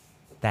what?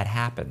 That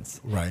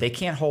happens. Right. They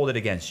can't hold it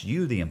against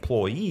you, the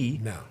employee.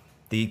 No.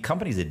 The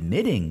company's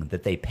admitting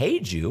that they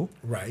paid you.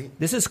 Right.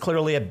 This is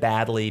clearly a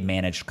badly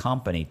managed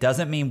company.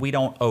 Doesn't mean we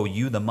don't owe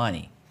you the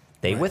money.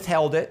 They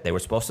withheld it. They were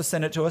supposed to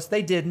send it to us.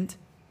 They didn't.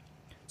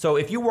 So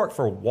if you work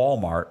for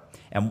Walmart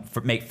and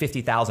make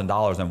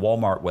 $50,000 and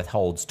Walmart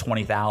withholds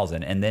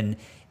 $20,000 and then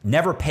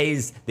never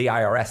pays the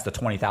IRS the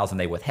 $20,000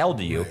 they withheld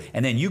to you,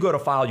 and then you go to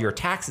file your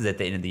taxes at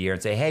the end of the year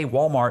and say, hey,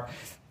 Walmart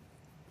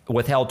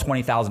withheld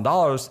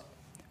 $20,000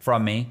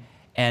 from me,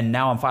 and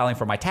now I'm filing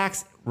for my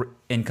tax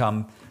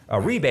income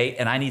rebate,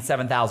 and I need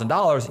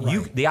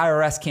 $7,000. The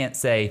IRS can't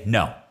say,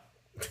 no,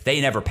 they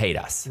never paid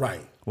us.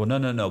 Right. Well,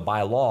 no.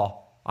 By law,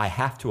 I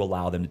have to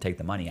allow them to take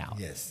the money out.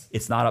 Yes.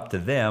 It's not up to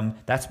them.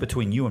 That's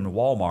between you and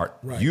Walmart.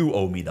 Right. You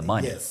owe me the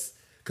money. Yes.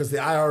 Because the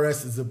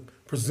IRS is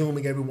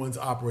presuming everyone's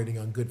operating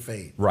on good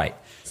faith. Right.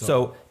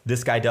 So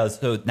this guy does.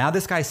 So now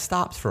this guy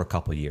stops for a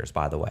couple of years,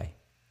 by the way.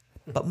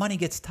 But money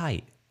gets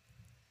tight.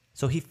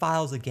 So he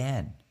files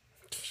again.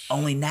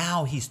 Only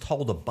now he's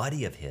told a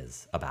buddy of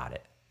his about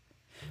it.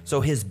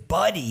 So he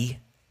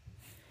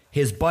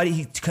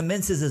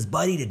convinces his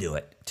buddy to do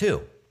it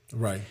too.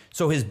 Right.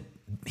 So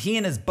he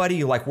and his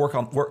buddy work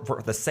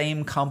for the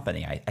same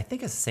company. I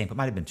think it's the same. It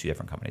might have been two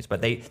different companies,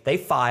 but they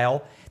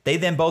file. They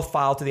then both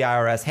file to the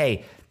IRS.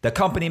 Hey, the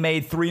company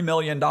made $3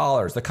 million.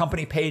 The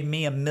company paid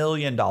me $1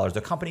 million.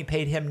 The company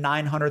paid him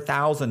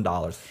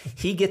 $900,000.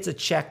 He gets a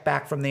check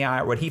back from the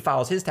IRS. When he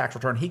files his tax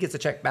return, he gets a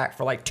check back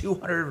for like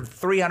 $200,000,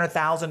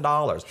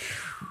 $300,000.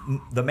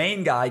 The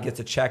main guy gets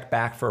a check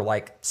back for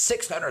like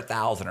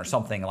 $600,000 or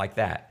something like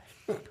that.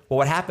 Well,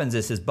 what happens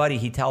is his buddy,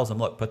 he tells him,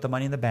 look, put the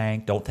money in the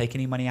bank. Don't take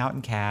any money out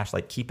in cash.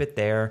 Like, keep it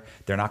there.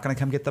 They're not going to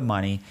come get the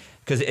money.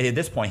 Because at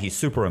this point, he's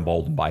super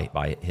emboldened by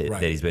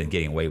that he's been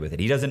getting away with it.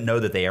 He doesn't know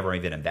that they ever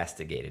even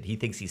investigated. He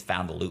thinks he's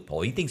found a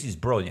loophole. He thinks he's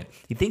brilliant.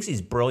 He thinks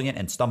he's brilliant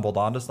and stumbled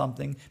onto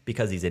something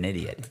because he's an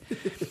idiot.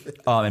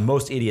 And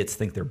most idiots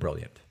think they're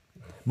brilliant.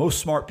 Most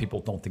smart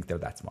people don't think they're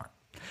that smart.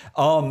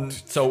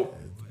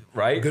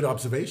 Right? Good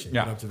observation.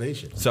 Yeah. Good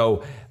observation.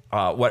 So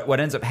what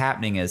ends up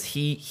happening is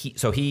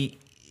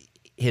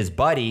his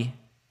buddy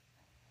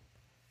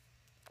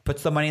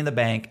puts the money in the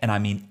bank, and I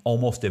mean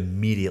almost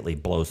immediately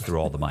blows through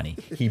all the money.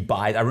 He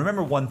buys. I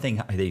remember one thing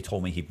that he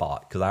told me he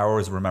bought, because I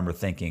always remember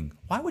thinking,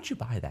 why would you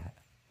buy that?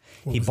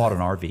 He bought an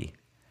RV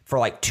for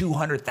like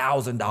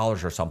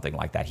 $200,000 or something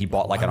like that. He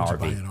bought like an RV.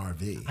 Why would you buy an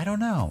RV? I don't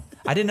know.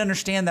 I didn't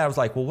understand that. I was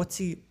like, well,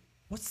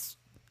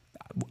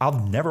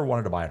 I've never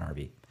wanted to buy an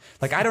RV.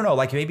 Like, I don't know.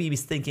 Like, maybe he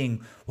was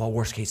thinking, well,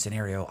 worst case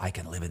scenario, I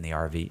can live in the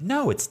RV.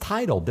 No, it's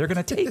titled. They're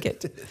going to take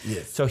it.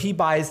 Yes. So he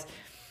buys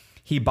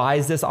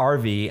this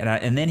RV,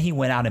 and then he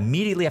went out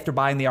immediately after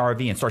buying the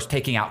RV and starts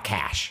taking out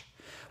cash.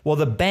 Well,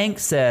 the bank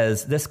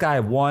says this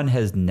guy, one,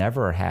 has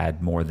never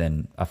had more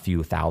than a few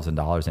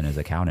 $1,000s in his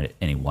account at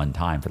any one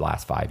time for the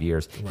last 5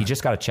 years. Right. He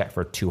just got a check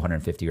for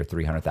 $250,000 or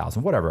 $300,000,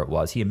 whatever it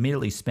was. He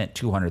immediately spent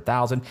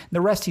 $200,000.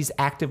 The rest he's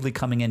actively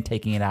coming in,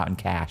 taking it out in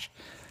cash.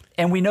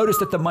 And we noticed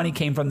that the money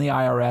came from the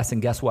IRS.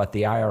 And guess what?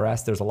 The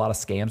IRS, there's a lot of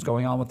scams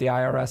going on with the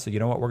IRS. So you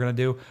know what we're going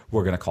to do?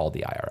 We're going to call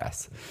the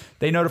IRS.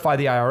 They notify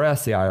the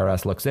IRS. The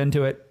IRS looks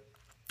into it.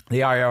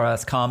 The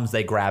IRS comes.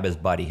 They grab his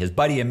buddy. His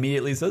buddy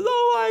immediately says,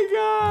 "Oh my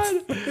God,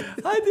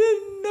 I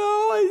didn't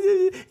know.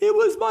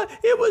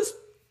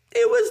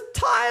 It was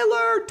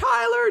Tyler.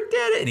 Tyler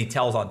did it." And he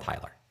tells on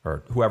Tyler,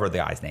 or whoever the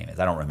guy's name is.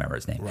 I don't remember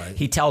his name. Right.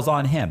 He tells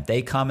on him.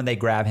 They come and they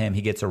grab him.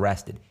 He gets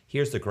arrested.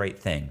 Here's the great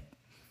thing.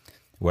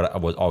 What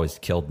always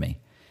killed me.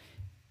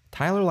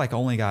 Tyler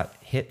only got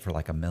hit for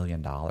 $1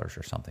 million or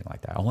something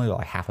like that. Only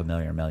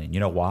 $500,000 or $1 million. You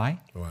know why?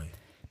 Right.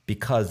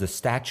 Because the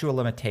statute of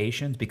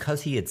limitations,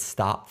 because he had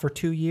stopped for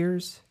 2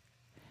 years,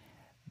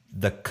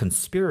 the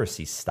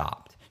conspiracy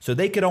stopped. So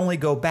they could only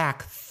go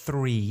back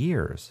 3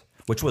 years,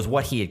 which was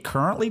what he had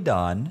currently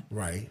done.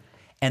 Right.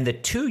 And the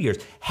 2 years,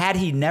 had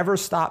he never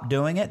stopped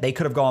doing it, they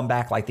could have gone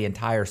back the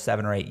entire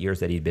 7 or 8 years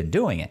that he'd been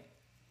doing it.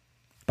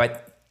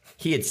 But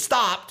he had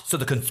stopped, so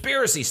the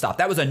conspiracy stopped.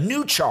 That was a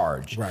new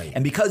charge. Right.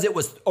 And because it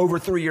was over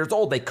 3 years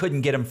old, they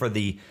couldn't get him for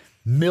the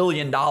 $1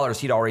 million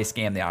he'd already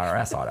scammed the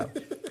IRS out of.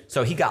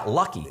 So he got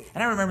lucky.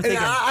 And I remember thinking...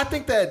 I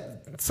think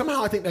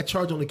that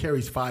charge only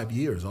carries 5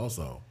 years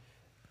also.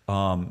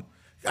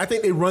 I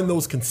think they run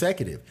those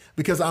consecutive.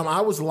 Because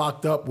I was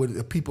locked up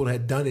with people that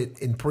had done it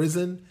in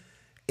prison,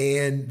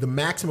 and the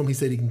maximum he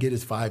said he can get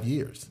is 5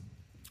 years.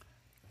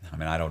 I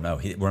mean, I don't know.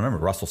 Remember,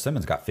 Russell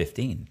Simmons got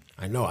 15.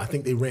 I know. I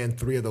think they ran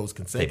 3 of those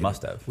consecutive. They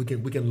must have. We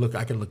can look.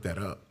 I can look that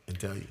up and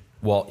tell you.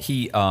 Well,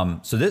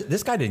 so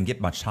this guy didn't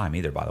get much time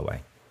either, by the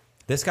way.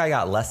 This guy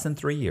got less than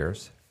 3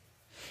 years.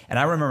 And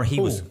I remember he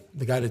was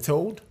the guy that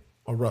told,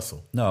 or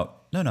Russell? No.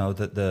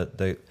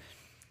 The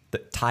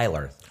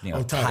Tyler,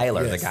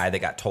 Tyler, yes. The guy that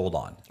got told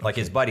on.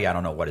 His buddy, I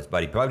don't know what his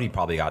buddy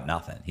probably got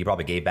nothing. He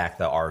probably gave back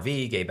the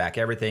RV, gave back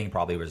everything.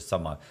 Probably was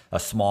a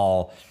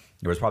small.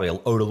 There was probably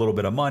owed a little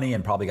bit of money,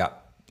 and probably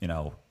got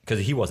because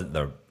he wasn't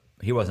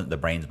the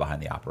brains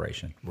behind the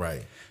operation.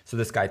 Right. So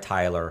this guy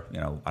Tyler,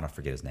 I don't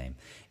forget his name.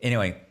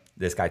 Anyway,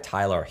 this guy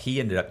Tyler, he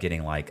ended up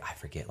getting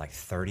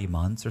 30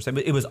 months or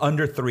something. It was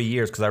under 3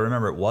 years because I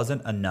remember it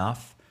wasn't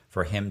enough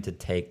for him to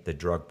take the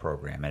drug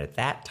program, and at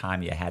that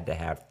time you had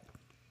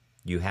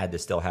to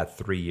still have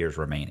 3 years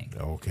remaining.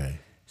 Okay.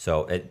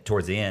 So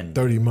towards the end,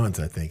 30 months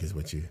I think is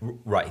what you.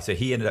 Right. So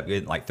he ended up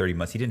getting 30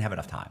 months. He didn't have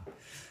enough time.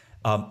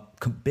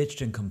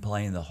 Bitched and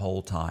complained the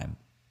whole time.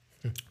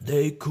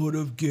 They could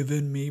have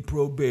given me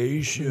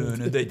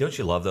probation. And don't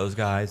you love those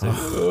guys?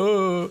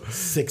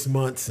 6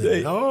 months.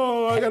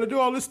 I got to do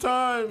all this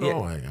time. Yeah,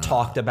 oh my God.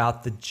 Talked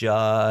about the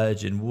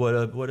judge and what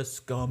a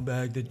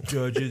scumbag the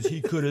judge is. He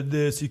could have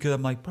this. He could have.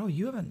 I'm like, bro,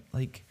 you haven't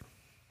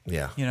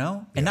Yeah.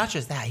 And not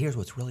just that. Here's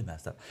what's really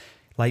messed up.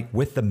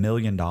 With the $1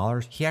 million,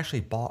 he actually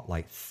bought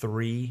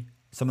 3.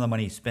 Some of the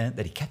money he spent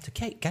that he got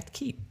to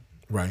keep.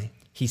 Right.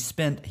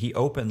 He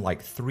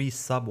opened 3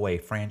 Subway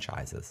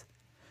franchises.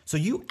 So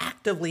you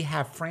actively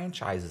have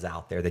franchises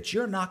out there that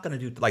you're not going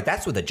to do.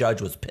 That's what the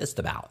judge was pissed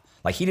about.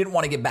 He didn't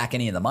want to get back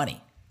any of the money.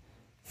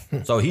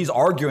 So he's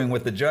arguing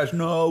with the judge.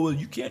 No, well,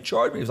 you can't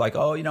charge me. He's like,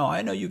 oh,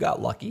 I know you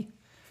got lucky.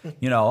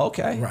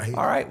 Okay. Right.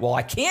 All right. Well,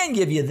 I can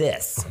give you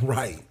this.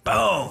 Right.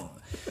 Boom.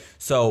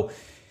 So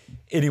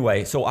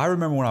anyway, I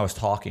remember when I was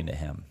talking to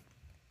him,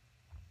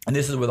 and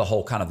this is where the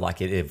whole kind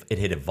of it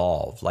had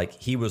evolved.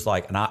 He was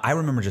and I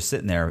remember just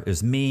sitting there. It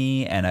was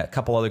me and a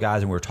couple other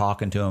guys, and we were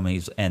talking to him.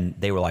 And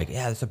they were like,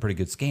 "Yeah, that's a pretty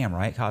good scam,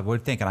 right? God, what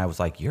do you think?" And I was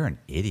like, "You're an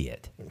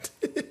idiot."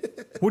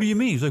 What do you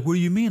mean? He's like, "What do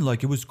you mean?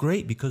 It was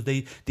great because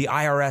the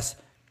IRS,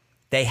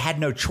 they had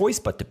no choice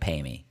but to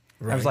pay me."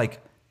 Right. I was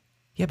like,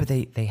 "Yeah, but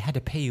they had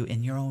to pay you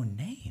in your own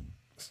name.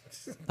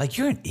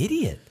 You're an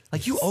idiot.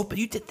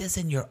 You did this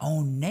in your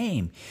own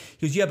name."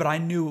 He goes, "Yeah, but I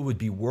knew it would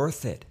be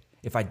worth it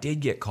if I did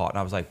get caught." And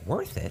I was like,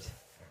 worth it?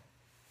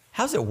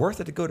 How's it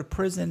worth it to go to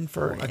prison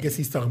for... I guess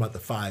he's talking about the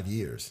 5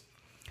 years.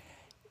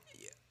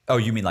 Oh,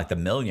 you mean the $1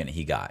 million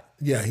he got?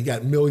 Yeah, he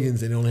got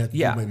millions and he only had to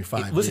do maybe 5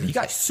 years. Listen, he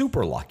got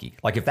super lucky.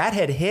 If that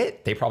had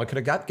hit, they probably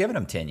could have given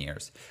him 10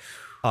 years.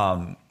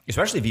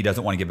 Especially if he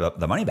doesn't want to give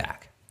the money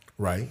back.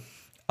 Right.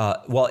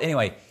 Well,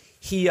 anyway,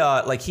 he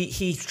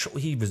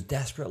was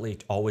desperately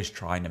always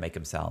trying to make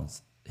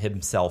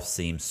himself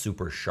seem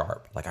super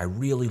sharp. I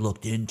really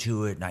looked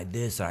into it and I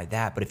this and I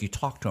that. But if you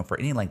talk to him for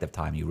any length of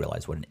time, you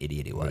realize what an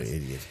idiot he was. What an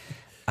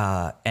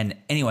idiot. And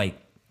anyway,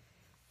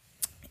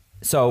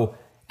 so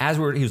he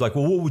was like,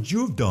 "Well, what would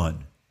you have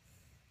done?"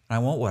 And I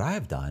went, "What I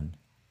have done?"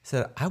 He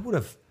said, I would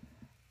have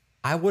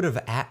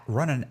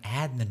run an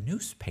ad in the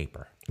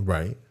newspaper.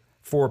 Right.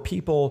 For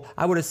people,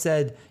 I would have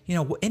said,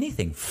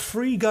 anything,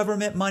 free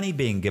government money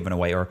being given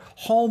away, or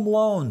home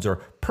loans, or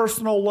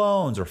personal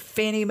loans, or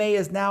Fannie Mae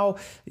is now,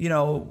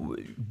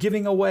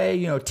 giving away,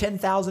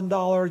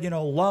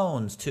 $10,000,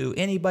 loans to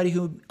anybody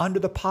who under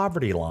the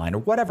poverty line or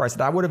whatever. I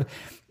said I would have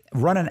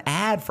run an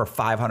ad for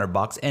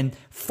 $500, and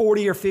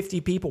 40 or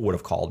 50 people would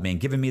have called me and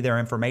given me their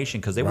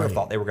information because they would have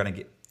thought they were going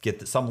to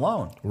get some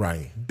loan.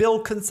 Right. Bill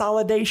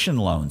consolidation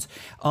loans,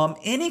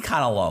 any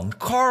kind of loan,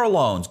 car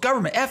loans,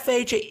 government,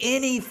 FHA,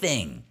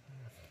 anything.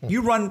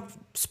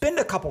 Spend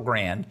a couple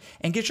grand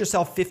and get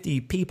yourself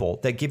 50 people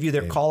that give you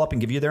their call up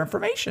and give you their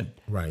information.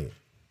 Right.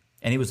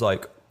 And he was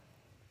like,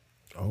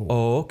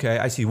 oh, okay.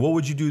 I see. What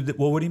would you do?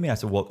 What do you mean? I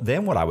said, well,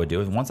 then what I would do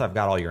is once I've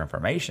got all your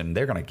information,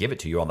 they're going to give it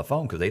to you on the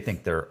phone because they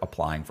think they're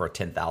applying for a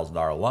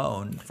 $10,000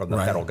 loan from the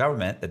federal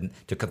government and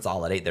to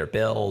consolidate their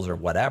bills or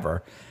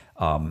whatever.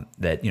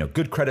 That,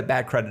 good credit,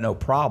 bad credit, no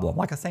problem.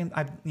 Like I say,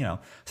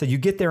 so you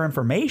get their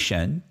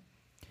information.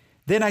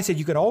 Then I said,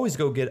 you could always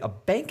go get a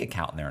bank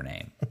account in their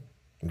name.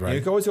 Right.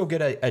 You could always go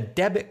get a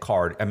debit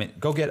card. I mean,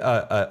 go get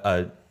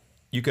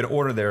you could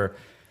order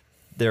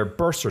their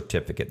birth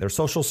certificate, their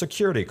social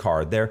security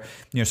card,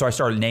 so I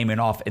started naming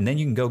off, and then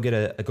you can go get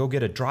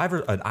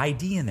an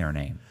ID in their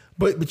name.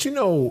 But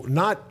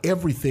not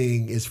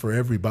everything is for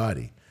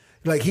everybody.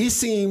 Like he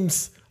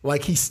seems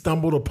like he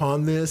stumbled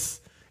upon this,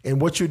 and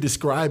what you're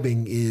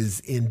describing is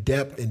in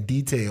depth and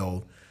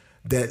detail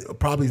that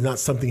probably is not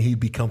something he'd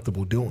be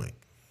comfortable doing.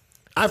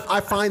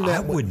 I find that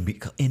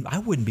I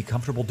wouldn't be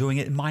comfortable doing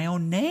it in my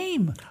own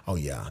name. Oh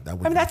yeah, that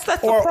would. I mean, that's the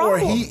problem. Or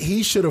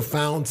he should have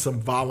found some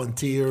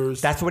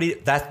volunteers. That's what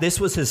this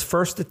was his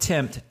first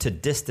attempt to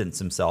distance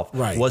himself.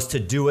 Right. Was to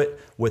do it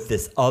with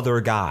this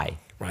other guy.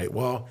 Right.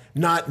 Well,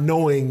 not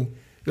knowing,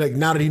 like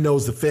now that he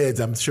knows the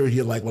feds, I'm sure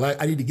he'll like, well,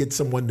 I need to get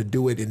someone to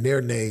do it in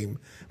their name,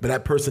 but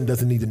that person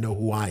doesn't need to know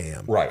who I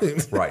am. Right.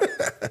 Right.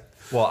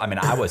 Well, I mean,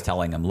 I was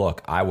telling him,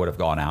 look, I would have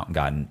gone out and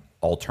gotten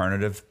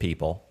alternative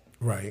people.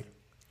 Right.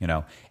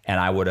 And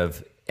I would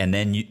have, and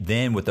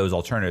then with those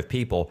alternative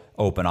people,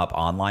 open up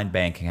online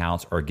bank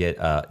accounts or get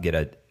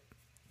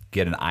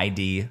an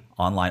ID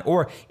online.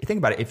 Or you think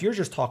about it, if you're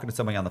just talking to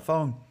somebody on the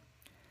phone,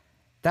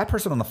 that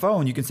person on the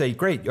phone, you can say,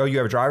 great. Oh, you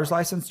have a driver's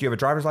license? Do you have a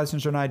driver's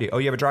license or an ID? Oh,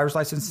 you have a driver's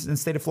license in the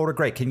state of Florida?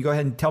 Great. Can you go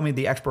ahead and tell me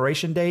the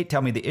expiration date?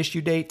 Tell me the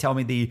issue date? Tell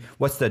me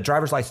what's the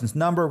driver's license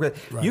number? Right.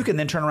 You can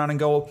then turn around and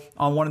go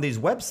on one of these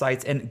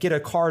websites and get a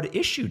card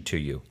issued to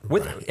you.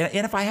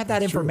 And if I have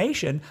that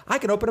information, I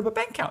can open up a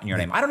bank account in your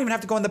name. I don't even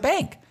have to go in the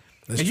bank.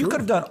 And you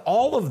could have done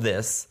all of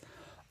this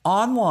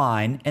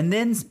online, and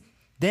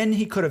then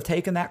he could have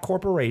taken that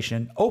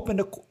corporation,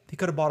 he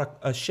could have bought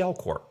a shell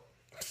corp.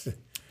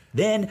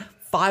 Then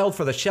filed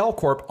for the shell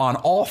corp on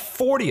all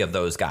 40 of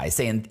those guys,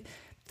 saying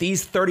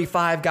these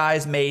 35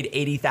 guys made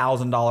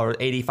 $80,000,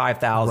 $85,000,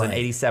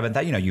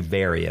 $87,000. You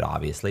vary it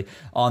obviously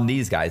on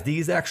these guys.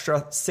 These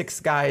extra 6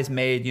 guys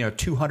made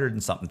 200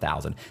 and something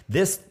thousand.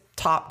 This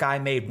top guy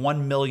made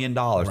 $1 million.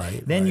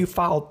 Then you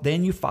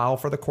file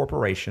for the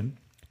corporation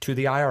to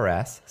the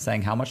IRS,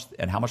 saying how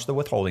much the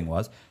withholding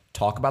was.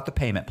 Talk about the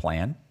payment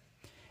plan,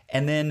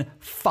 and then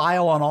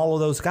file on all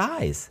of those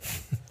guys.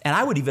 And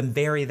I would even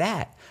vary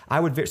that.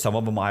 Some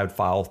of them I would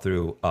file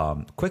through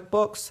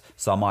QuickBooks.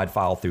 Some I'd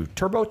file through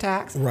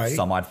TurboTax. Right.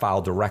 Some I'd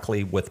file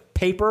directly with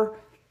paper,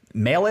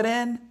 mail it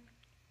in.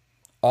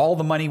 All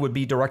the money would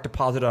be direct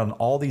deposited on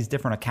all these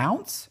different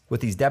accounts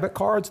with these debit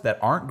cards that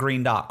aren't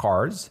Green Dot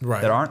cards,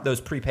 that aren't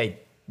those prepaid,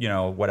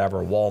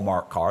 whatever,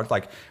 Walmart cards,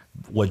 like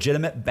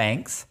legitimate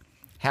banks.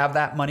 Have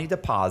that money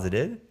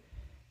deposited,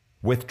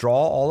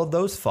 withdraw all of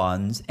those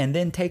funds, and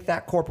then take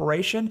that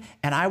corporation,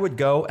 and I would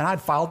go and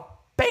I'd file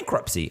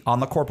bankruptcy on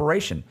the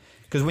corporation.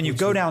 Because when you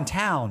go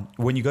downtown,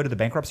 when you go to the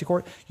bankruptcy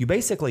court, you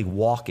basically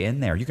walk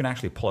in there. You can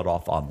actually pull it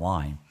off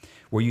online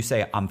where you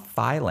say, I'm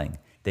filing.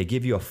 They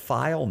give you a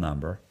file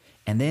number,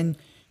 and then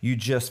you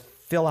just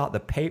fill out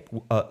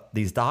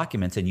these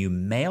documents and you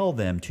mail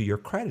them to your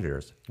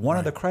creditors. One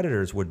of the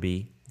creditors would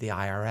be the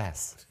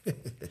IRS.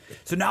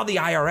 So now the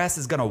IRS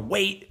is going to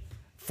wait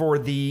for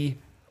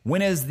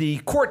when is the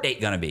court date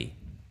going to be?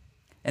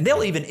 And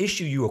they'll even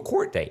issue you a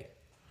court date.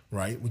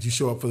 Right. Would you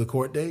show up for the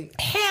court date?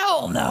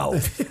 Hell no.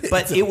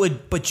 But here's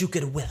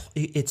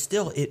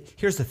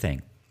the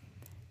thing.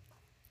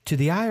 To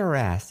the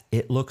IRS,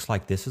 it looks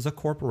like this is a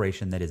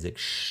corporation that is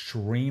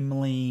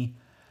extremely,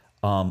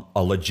 a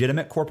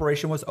legitimate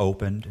corporation was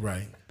opened.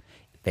 Right.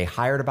 They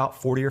hired about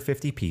 40 or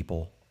 50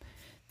 people.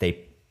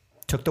 They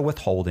took the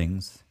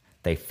withholdings.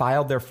 They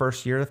filed their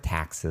first year of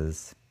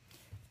taxes.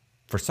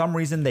 For some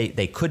reason,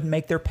 they couldn't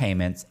make their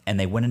payments, and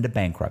they went into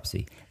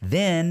bankruptcy.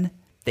 Then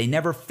they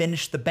never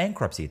finished the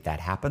bankruptcy. That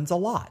happens a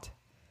lot.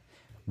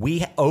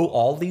 We owe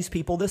all these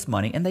people this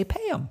money, and they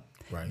pay them.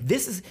 Right.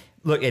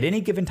 Look, at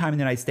any given time in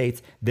the United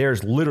States,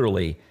 there's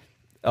literally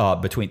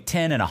between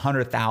 10 and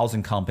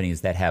 100,000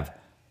 companies that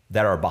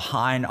are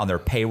behind on their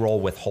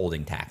payroll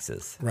withholding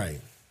taxes. Right.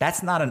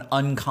 That's not an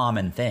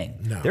uncommon thing.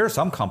 No. There are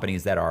some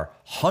companies that are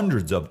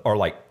or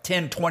like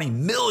 $10, $20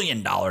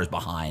 million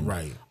behind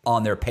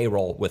on their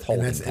payroll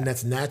withholding. And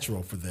that's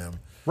natural for them.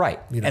 Right.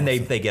 And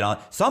they get on.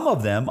 Some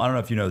of them, I don't know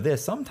if you know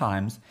this,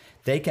 sometimes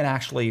they can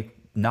actually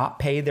not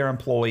pay their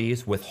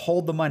employees,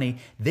 withhold the money,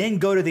 then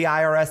go to the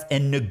IRS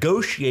and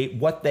negotiate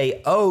what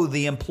they owe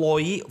the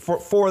employee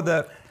for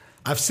the...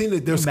 I've seen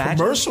it. There's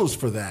commercials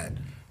for that.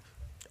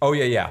 Oh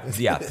yeah.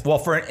 Well,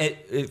 for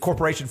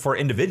corporation for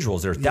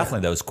individuals, there's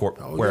definitely those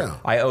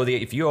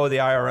if you owe the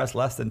IRS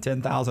less than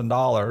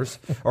 $10,000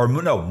 or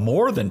no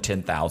more than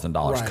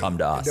 $10,000, come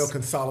to us. And they'll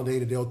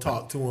consolidate it. They'll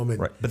talk to them.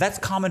 Right. But that's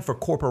common for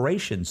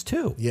corporations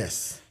too.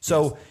 Yes.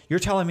 So you're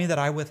telling me that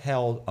I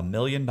withheld $1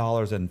 million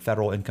in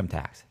federal income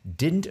tax,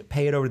 didn't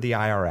pay it over to the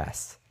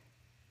IRS.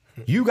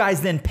 You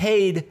guys then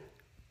paid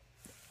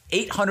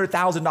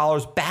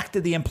 $800,000 back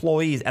to the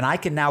employees, and I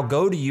can now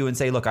go to you and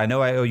say, look, I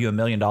know I owe you $1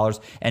 million,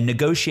 and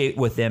negotiate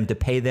with them to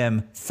pay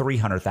them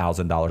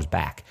 $300,000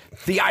 back.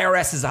 The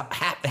IRS is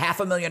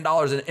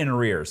 $500,000 in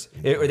arrears.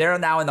 They're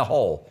now in the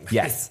hole.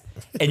 Yes.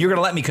 And you're going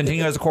to let me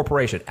continue as a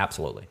corporation?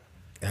 Absolutely.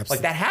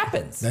 Like that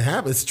happens. That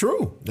happens. It's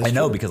true. I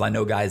know because I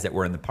know guys that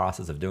were in the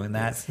process of doing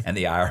that, and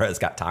the IRS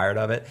got tired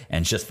of it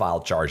and just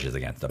filed charges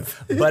against them.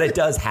 But it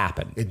does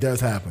happen. It does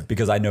happen.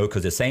 Because I know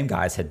because the same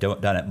guys had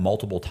done it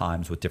multiple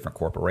times with different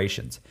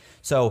corporations.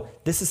 So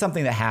this is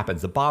something that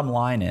happens. The bottom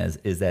line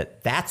is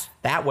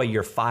that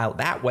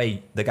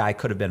way the guy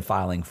could have been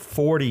filing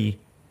 40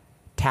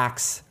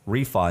 tax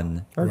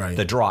refund,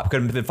 the drop,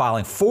 could have been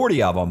filing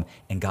 40 of them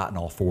and gotten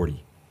all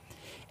 40.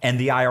 And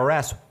the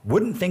IRS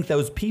wouldn't think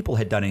those people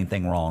had done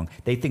anything wrong.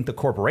 They think the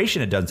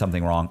corporation had done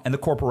something wrong, and the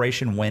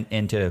corporation went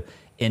into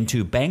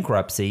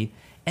bankruptcy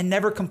and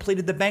never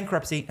completed the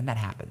bankruptcy, and that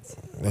happens.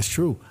 That's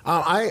true.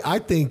 I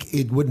think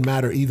it wouldn't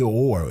matter either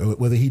or,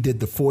 whether he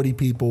did the 40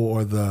 people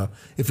or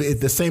if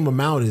the same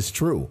amount is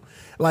true.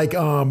 Like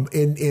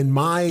in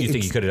my, you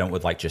think you could have done it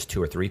with like just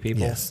 2 or 3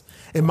 people? Yes.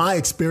 In my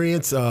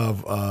experience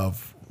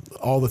of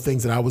all the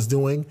things that I was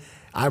doing,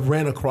 I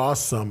ran across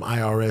some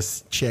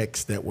IRS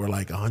checks that were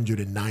like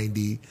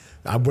 190.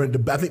 I think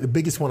the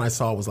biggest one I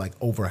saw was like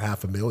over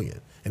 $500,000,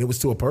 and it was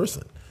to a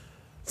person.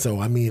 So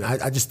I mean,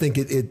 I just think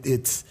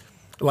it's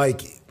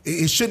like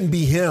it shouldn't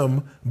be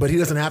him, but he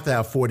doesn't have to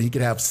have 40. He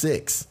could have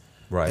 6,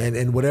 right?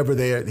 And whatever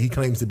he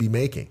claims to be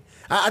making.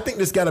 I think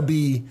it's got to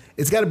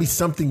be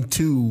something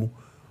to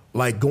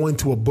like going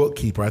to a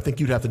bookkeeper. I think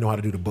you'd have to know how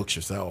to do the books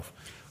yourself.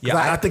 Yeah,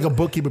 I think a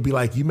bookkeeper would be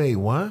like, you made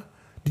what?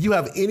 Did you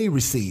have any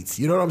receipts?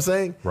 You know what I'm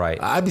saying? Right.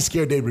 I'd be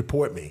scared they'd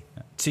report me.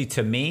 See,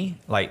 to me,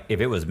 like if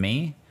it was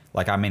me,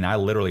 like I mean, I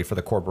literally for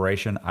the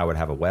corporation, I would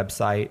have a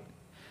website.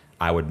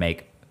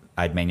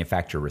 I'd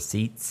manufacture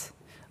receipts.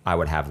 I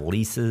would have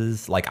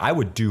leases. Like I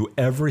would do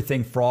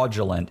everything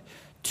fraudulent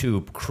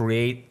to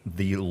create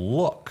the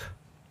look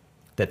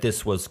that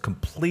this was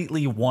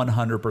completely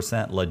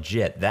 100%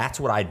 legit. That's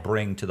what I'd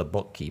bring to the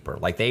bookkeeper.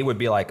 Like they would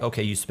be like,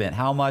 okay, you spent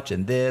how much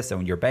in this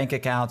and your bank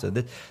accounts and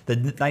this. The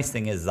nice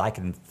thing is I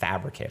can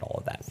fabricate all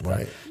of that stuff.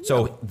 Right.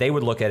 So they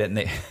would look at it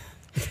and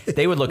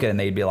they would look at it and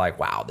they'd be like,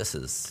 wow, this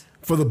is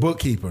for the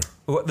bookkeeper.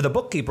 The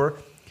bookkeeper,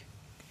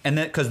 and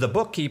then because the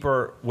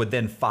bookkeeper would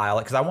then file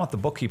it, because I want the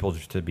bookkeeper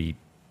to be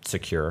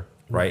secure,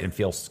 right, and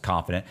feel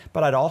confident.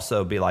 But I'd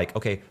also be like,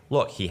 okay,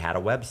 look, he had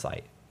a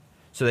website.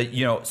 So that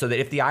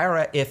if the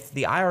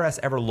IRS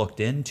ever looked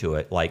into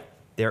it, like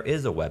there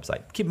is a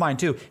website. Keep in mind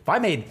too,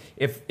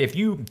 if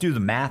you do the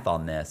math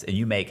on this and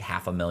you make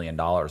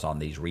 $500,000 on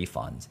these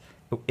refunds,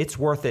 it's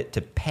worth it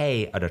to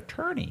pay an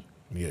attorney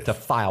to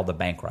file the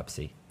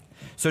bankruptcy.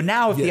 So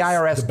now if the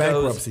IRS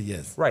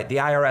the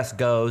IRS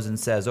goes and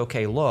says,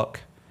 okay,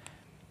 look,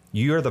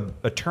 you're the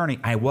attorney.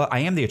 I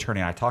am the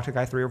attorney. I talked to the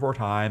guy 3 or 4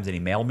 times, and he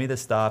mailed me this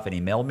stuff, and he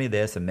mailed me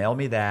this, and mailed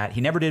me that. He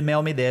never did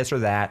mail me this or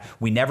that.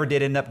 We never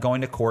did end up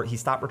going to court. He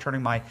stopped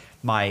returning my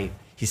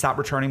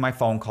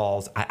phone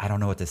calls. I don't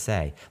know what to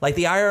say. Like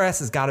the IRS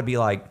has got to be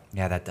like,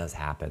 yeah, that does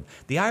happen.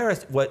 The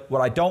IRS,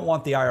 what I don't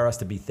want the IRS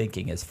to be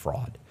thinking is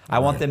fraud. I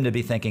want them to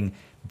be thinking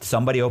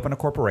somebody opened a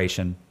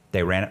corporation.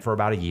 They ran it for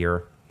about a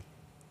year.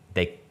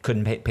 They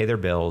couldn't pay their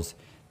bills.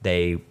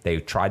 They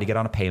tried to get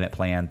on a payment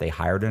plan. They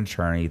hired an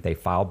attorney. They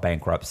filed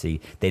bankruptcy.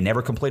 They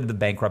never completed the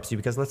bankruptcy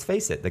because, let's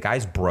face it, the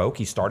guy's broke.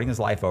 He's starting his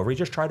life over. He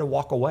just tried to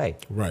walk away.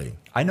 Right.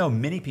 I know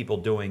many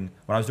people when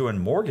I was doing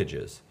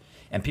mortgages,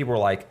 and people were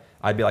like,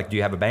 I'd be like, do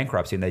you have a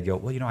bankruptcy? And they'd go,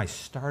 well, I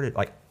started,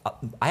 like,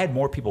 I had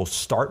more people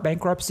start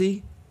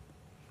bankruptcy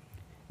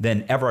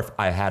than ever if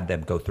I had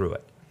them go through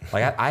it.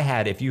 Like I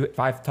had, if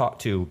I've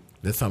talked to.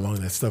 That's how long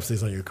that stuff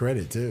stays on your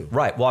credit too.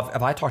 Right. Well,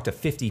 if I talked to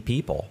 50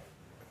 people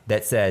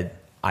that said,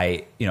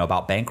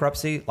 about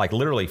bankruptcy, like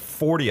literally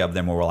 40 of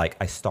them were like,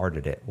 I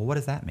started it. Well, what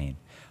does that mean?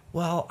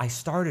 Well, I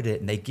started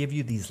it, and they give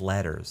you these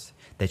letters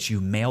that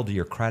you mail to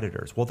your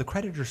creditors. Well, the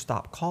creditors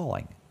stopped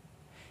calling.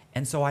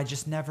 And so I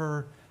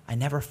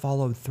never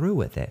followed through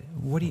with it.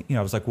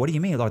 I was like, what do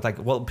you mean? I was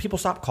like, well, people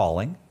stopped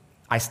calling.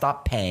 I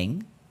stopped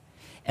paying.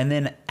 And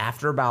then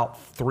after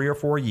about 3 or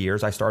 4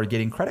 years, I started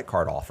getting credit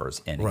card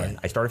offers in again.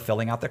 I started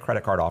filling out the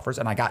credit card offers,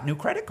 and I got new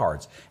credit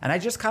cards. And I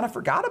just kind of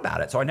forgot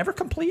about it. So I never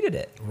completed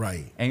it.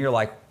 Right. And you're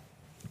like,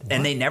 what?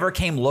 And they never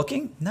came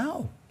looking?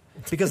 No.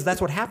 Because that's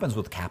what happens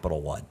with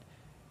Capital One.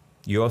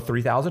 You owe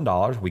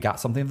 $3,000. We got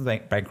something from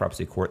the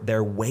bankruptcy court.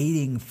 They're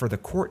waiting for the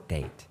court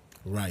date.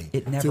 Right.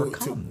 It never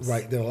comes.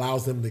 That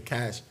allows them to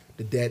cash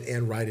the debt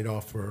and write it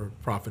off for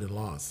profit and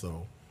loss.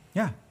 So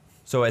yeah.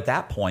 So at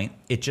that point,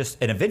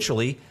 and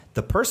eventually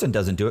The person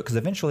doesn't do it because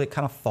eventually it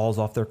kind of falls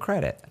off their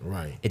credit.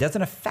 Right. It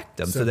doesn't affect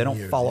them, so 7 they don't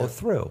years, follow yeah.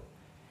 through.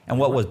 And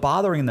what was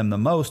bothering them the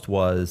most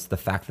was the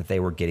fact that they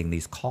were getting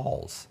these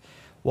calls.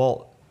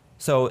 Well,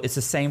 so it's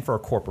the same for a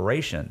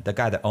corporation. The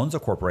guy that owns a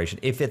corporation,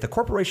 if the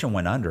corporation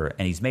went under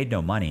and he's made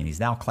no money and he's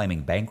now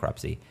claiming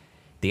bankruptcy,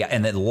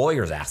 and the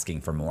lawyer's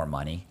asking for more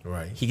money,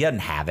 right. He doesn't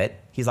have it.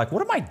 He's like,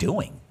 what am I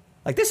doing?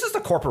 Like, this is the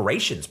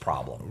corporation's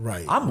problem.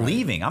 Right. I'm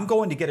leaving. I'm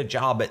going to get a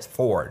job at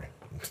Ford.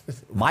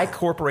 My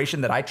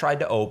corporation that I tried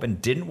to open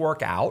didn't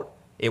work out.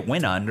 It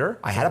went under.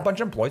 I had a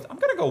bunch of employees. I'm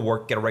going to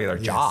go get a regular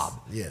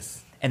job.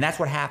 Yes. And that's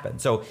what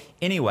happened. So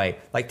anyway,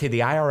 like to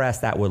the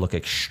IRS, that would look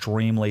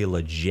extremely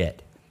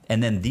legit.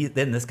 And then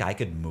then this guy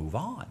could move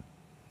on.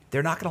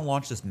 They're not going to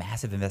launch this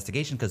massive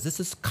investigation because this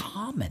is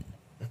common.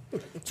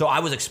 So I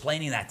was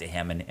explaining that to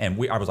him, and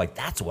I was like,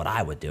 that's what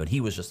I would do. And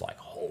he was just like,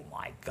 oh,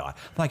 my God.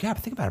 I'm like, yeah,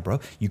 but think about it, bro.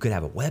 You could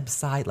have a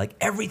website, like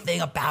everything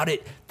about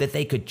it that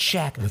they could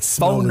check.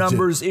 Phone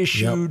numbers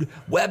issued,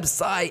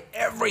 website,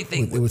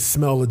 everything. It would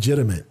smell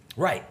legitimate.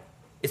 Right.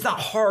 It's not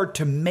hard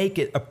to make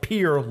it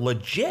appear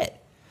legit.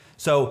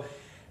 So,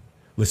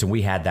 listen,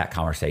 we had that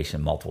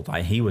conversation multiple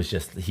times. He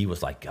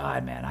was like,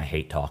 God, man, I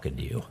hate talking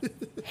to you.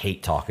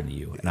 Hate talking to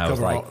you. And I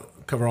was like,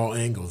 cover all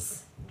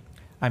angles.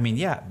 I mean,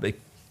 yeah, but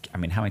I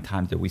mean, how many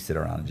times did we sit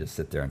around and just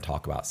sit there and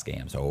talk about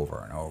scams over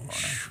and over and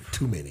over?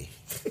 Too many.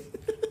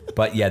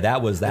 But yeah,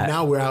 that was that. And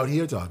now we're out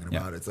here talking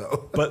about it.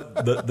 So,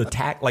 but the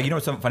tax, like, you know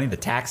what's something funny? The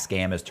tax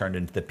scam has turned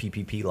into the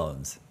PPP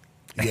loans.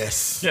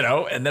 Yes. You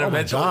know, and then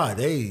eventually, my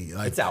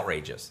God, it's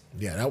outrageous.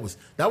 Yeah,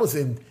 that was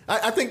in.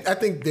 I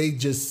think they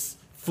just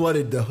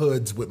flooded the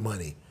hoods with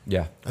money.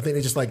 Yeah, I think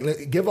they just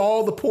give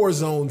all the poor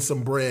zones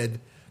some bread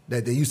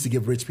that they used to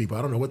give rich people.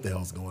 I don't know what the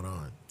hell's going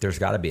on. There's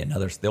got to be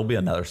there'll be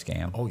another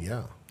scam. Oh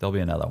yeah, there'll be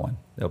another one.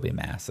 There'll be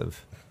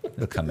massive.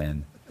 It'll come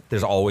in.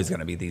 There's always going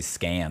to be these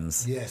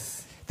scams.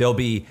 Yes. There'll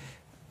be.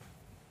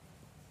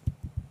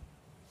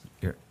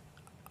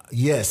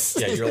 Yes.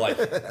 Yeah, you're like,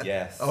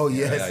 yes. Oh,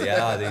 yes.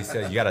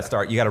 Yeah. You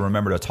got to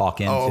remember to talk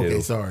into. Oh,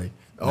 okay, sorry.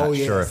 Not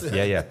yes. Sure.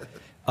 Yeah.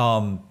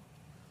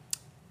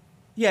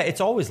 Yeah,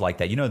 it's always like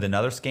that. You know,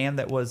 another scam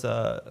that was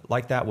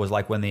like that was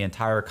like when the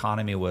entire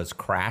economy was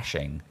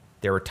crashing.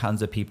 There were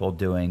tons of people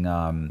doing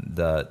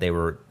they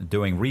were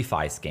doing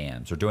refi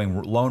scams or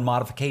doing loan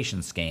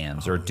modification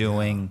scams or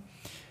doing.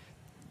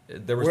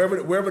 There was,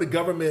 wherever the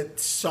government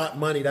shot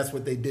money, that's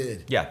what they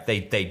did. Yeah,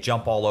 they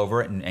jump all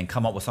over it and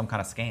come up with some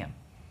kind of scam.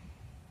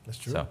 That's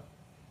true. So,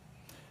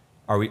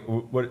 are we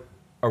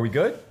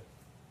good?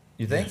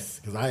 You think? Yes,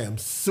 because I am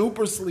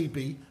super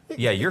sleepy.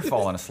 Yeah, you're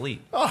falling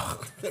asleep. Oh.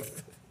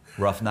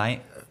 Rough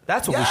night.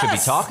 That's what we should be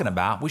talking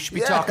about. We should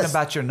be talking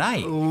about your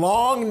night.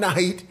 Long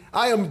night.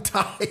 I am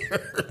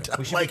tired.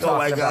 We should be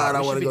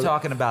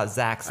talking about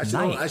Zach's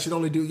night. I should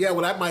only do. Yeah,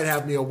 well, that might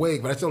have me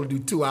awake, but I should only do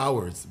 2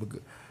 hours.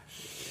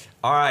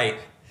 All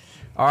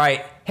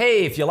right.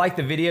 Hey, if you like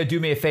the video, do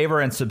me a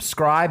favor and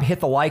subscribe. Hit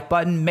the like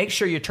button. Make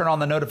sure you turn on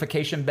the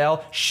notification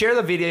bell. Share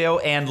the video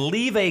and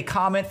leave a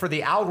comment for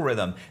the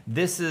algorithm.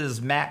 This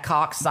is Matt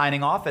Cox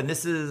signing off, and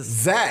this is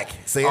Zach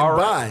saying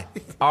bye.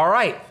 All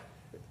right.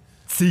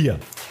 See ya.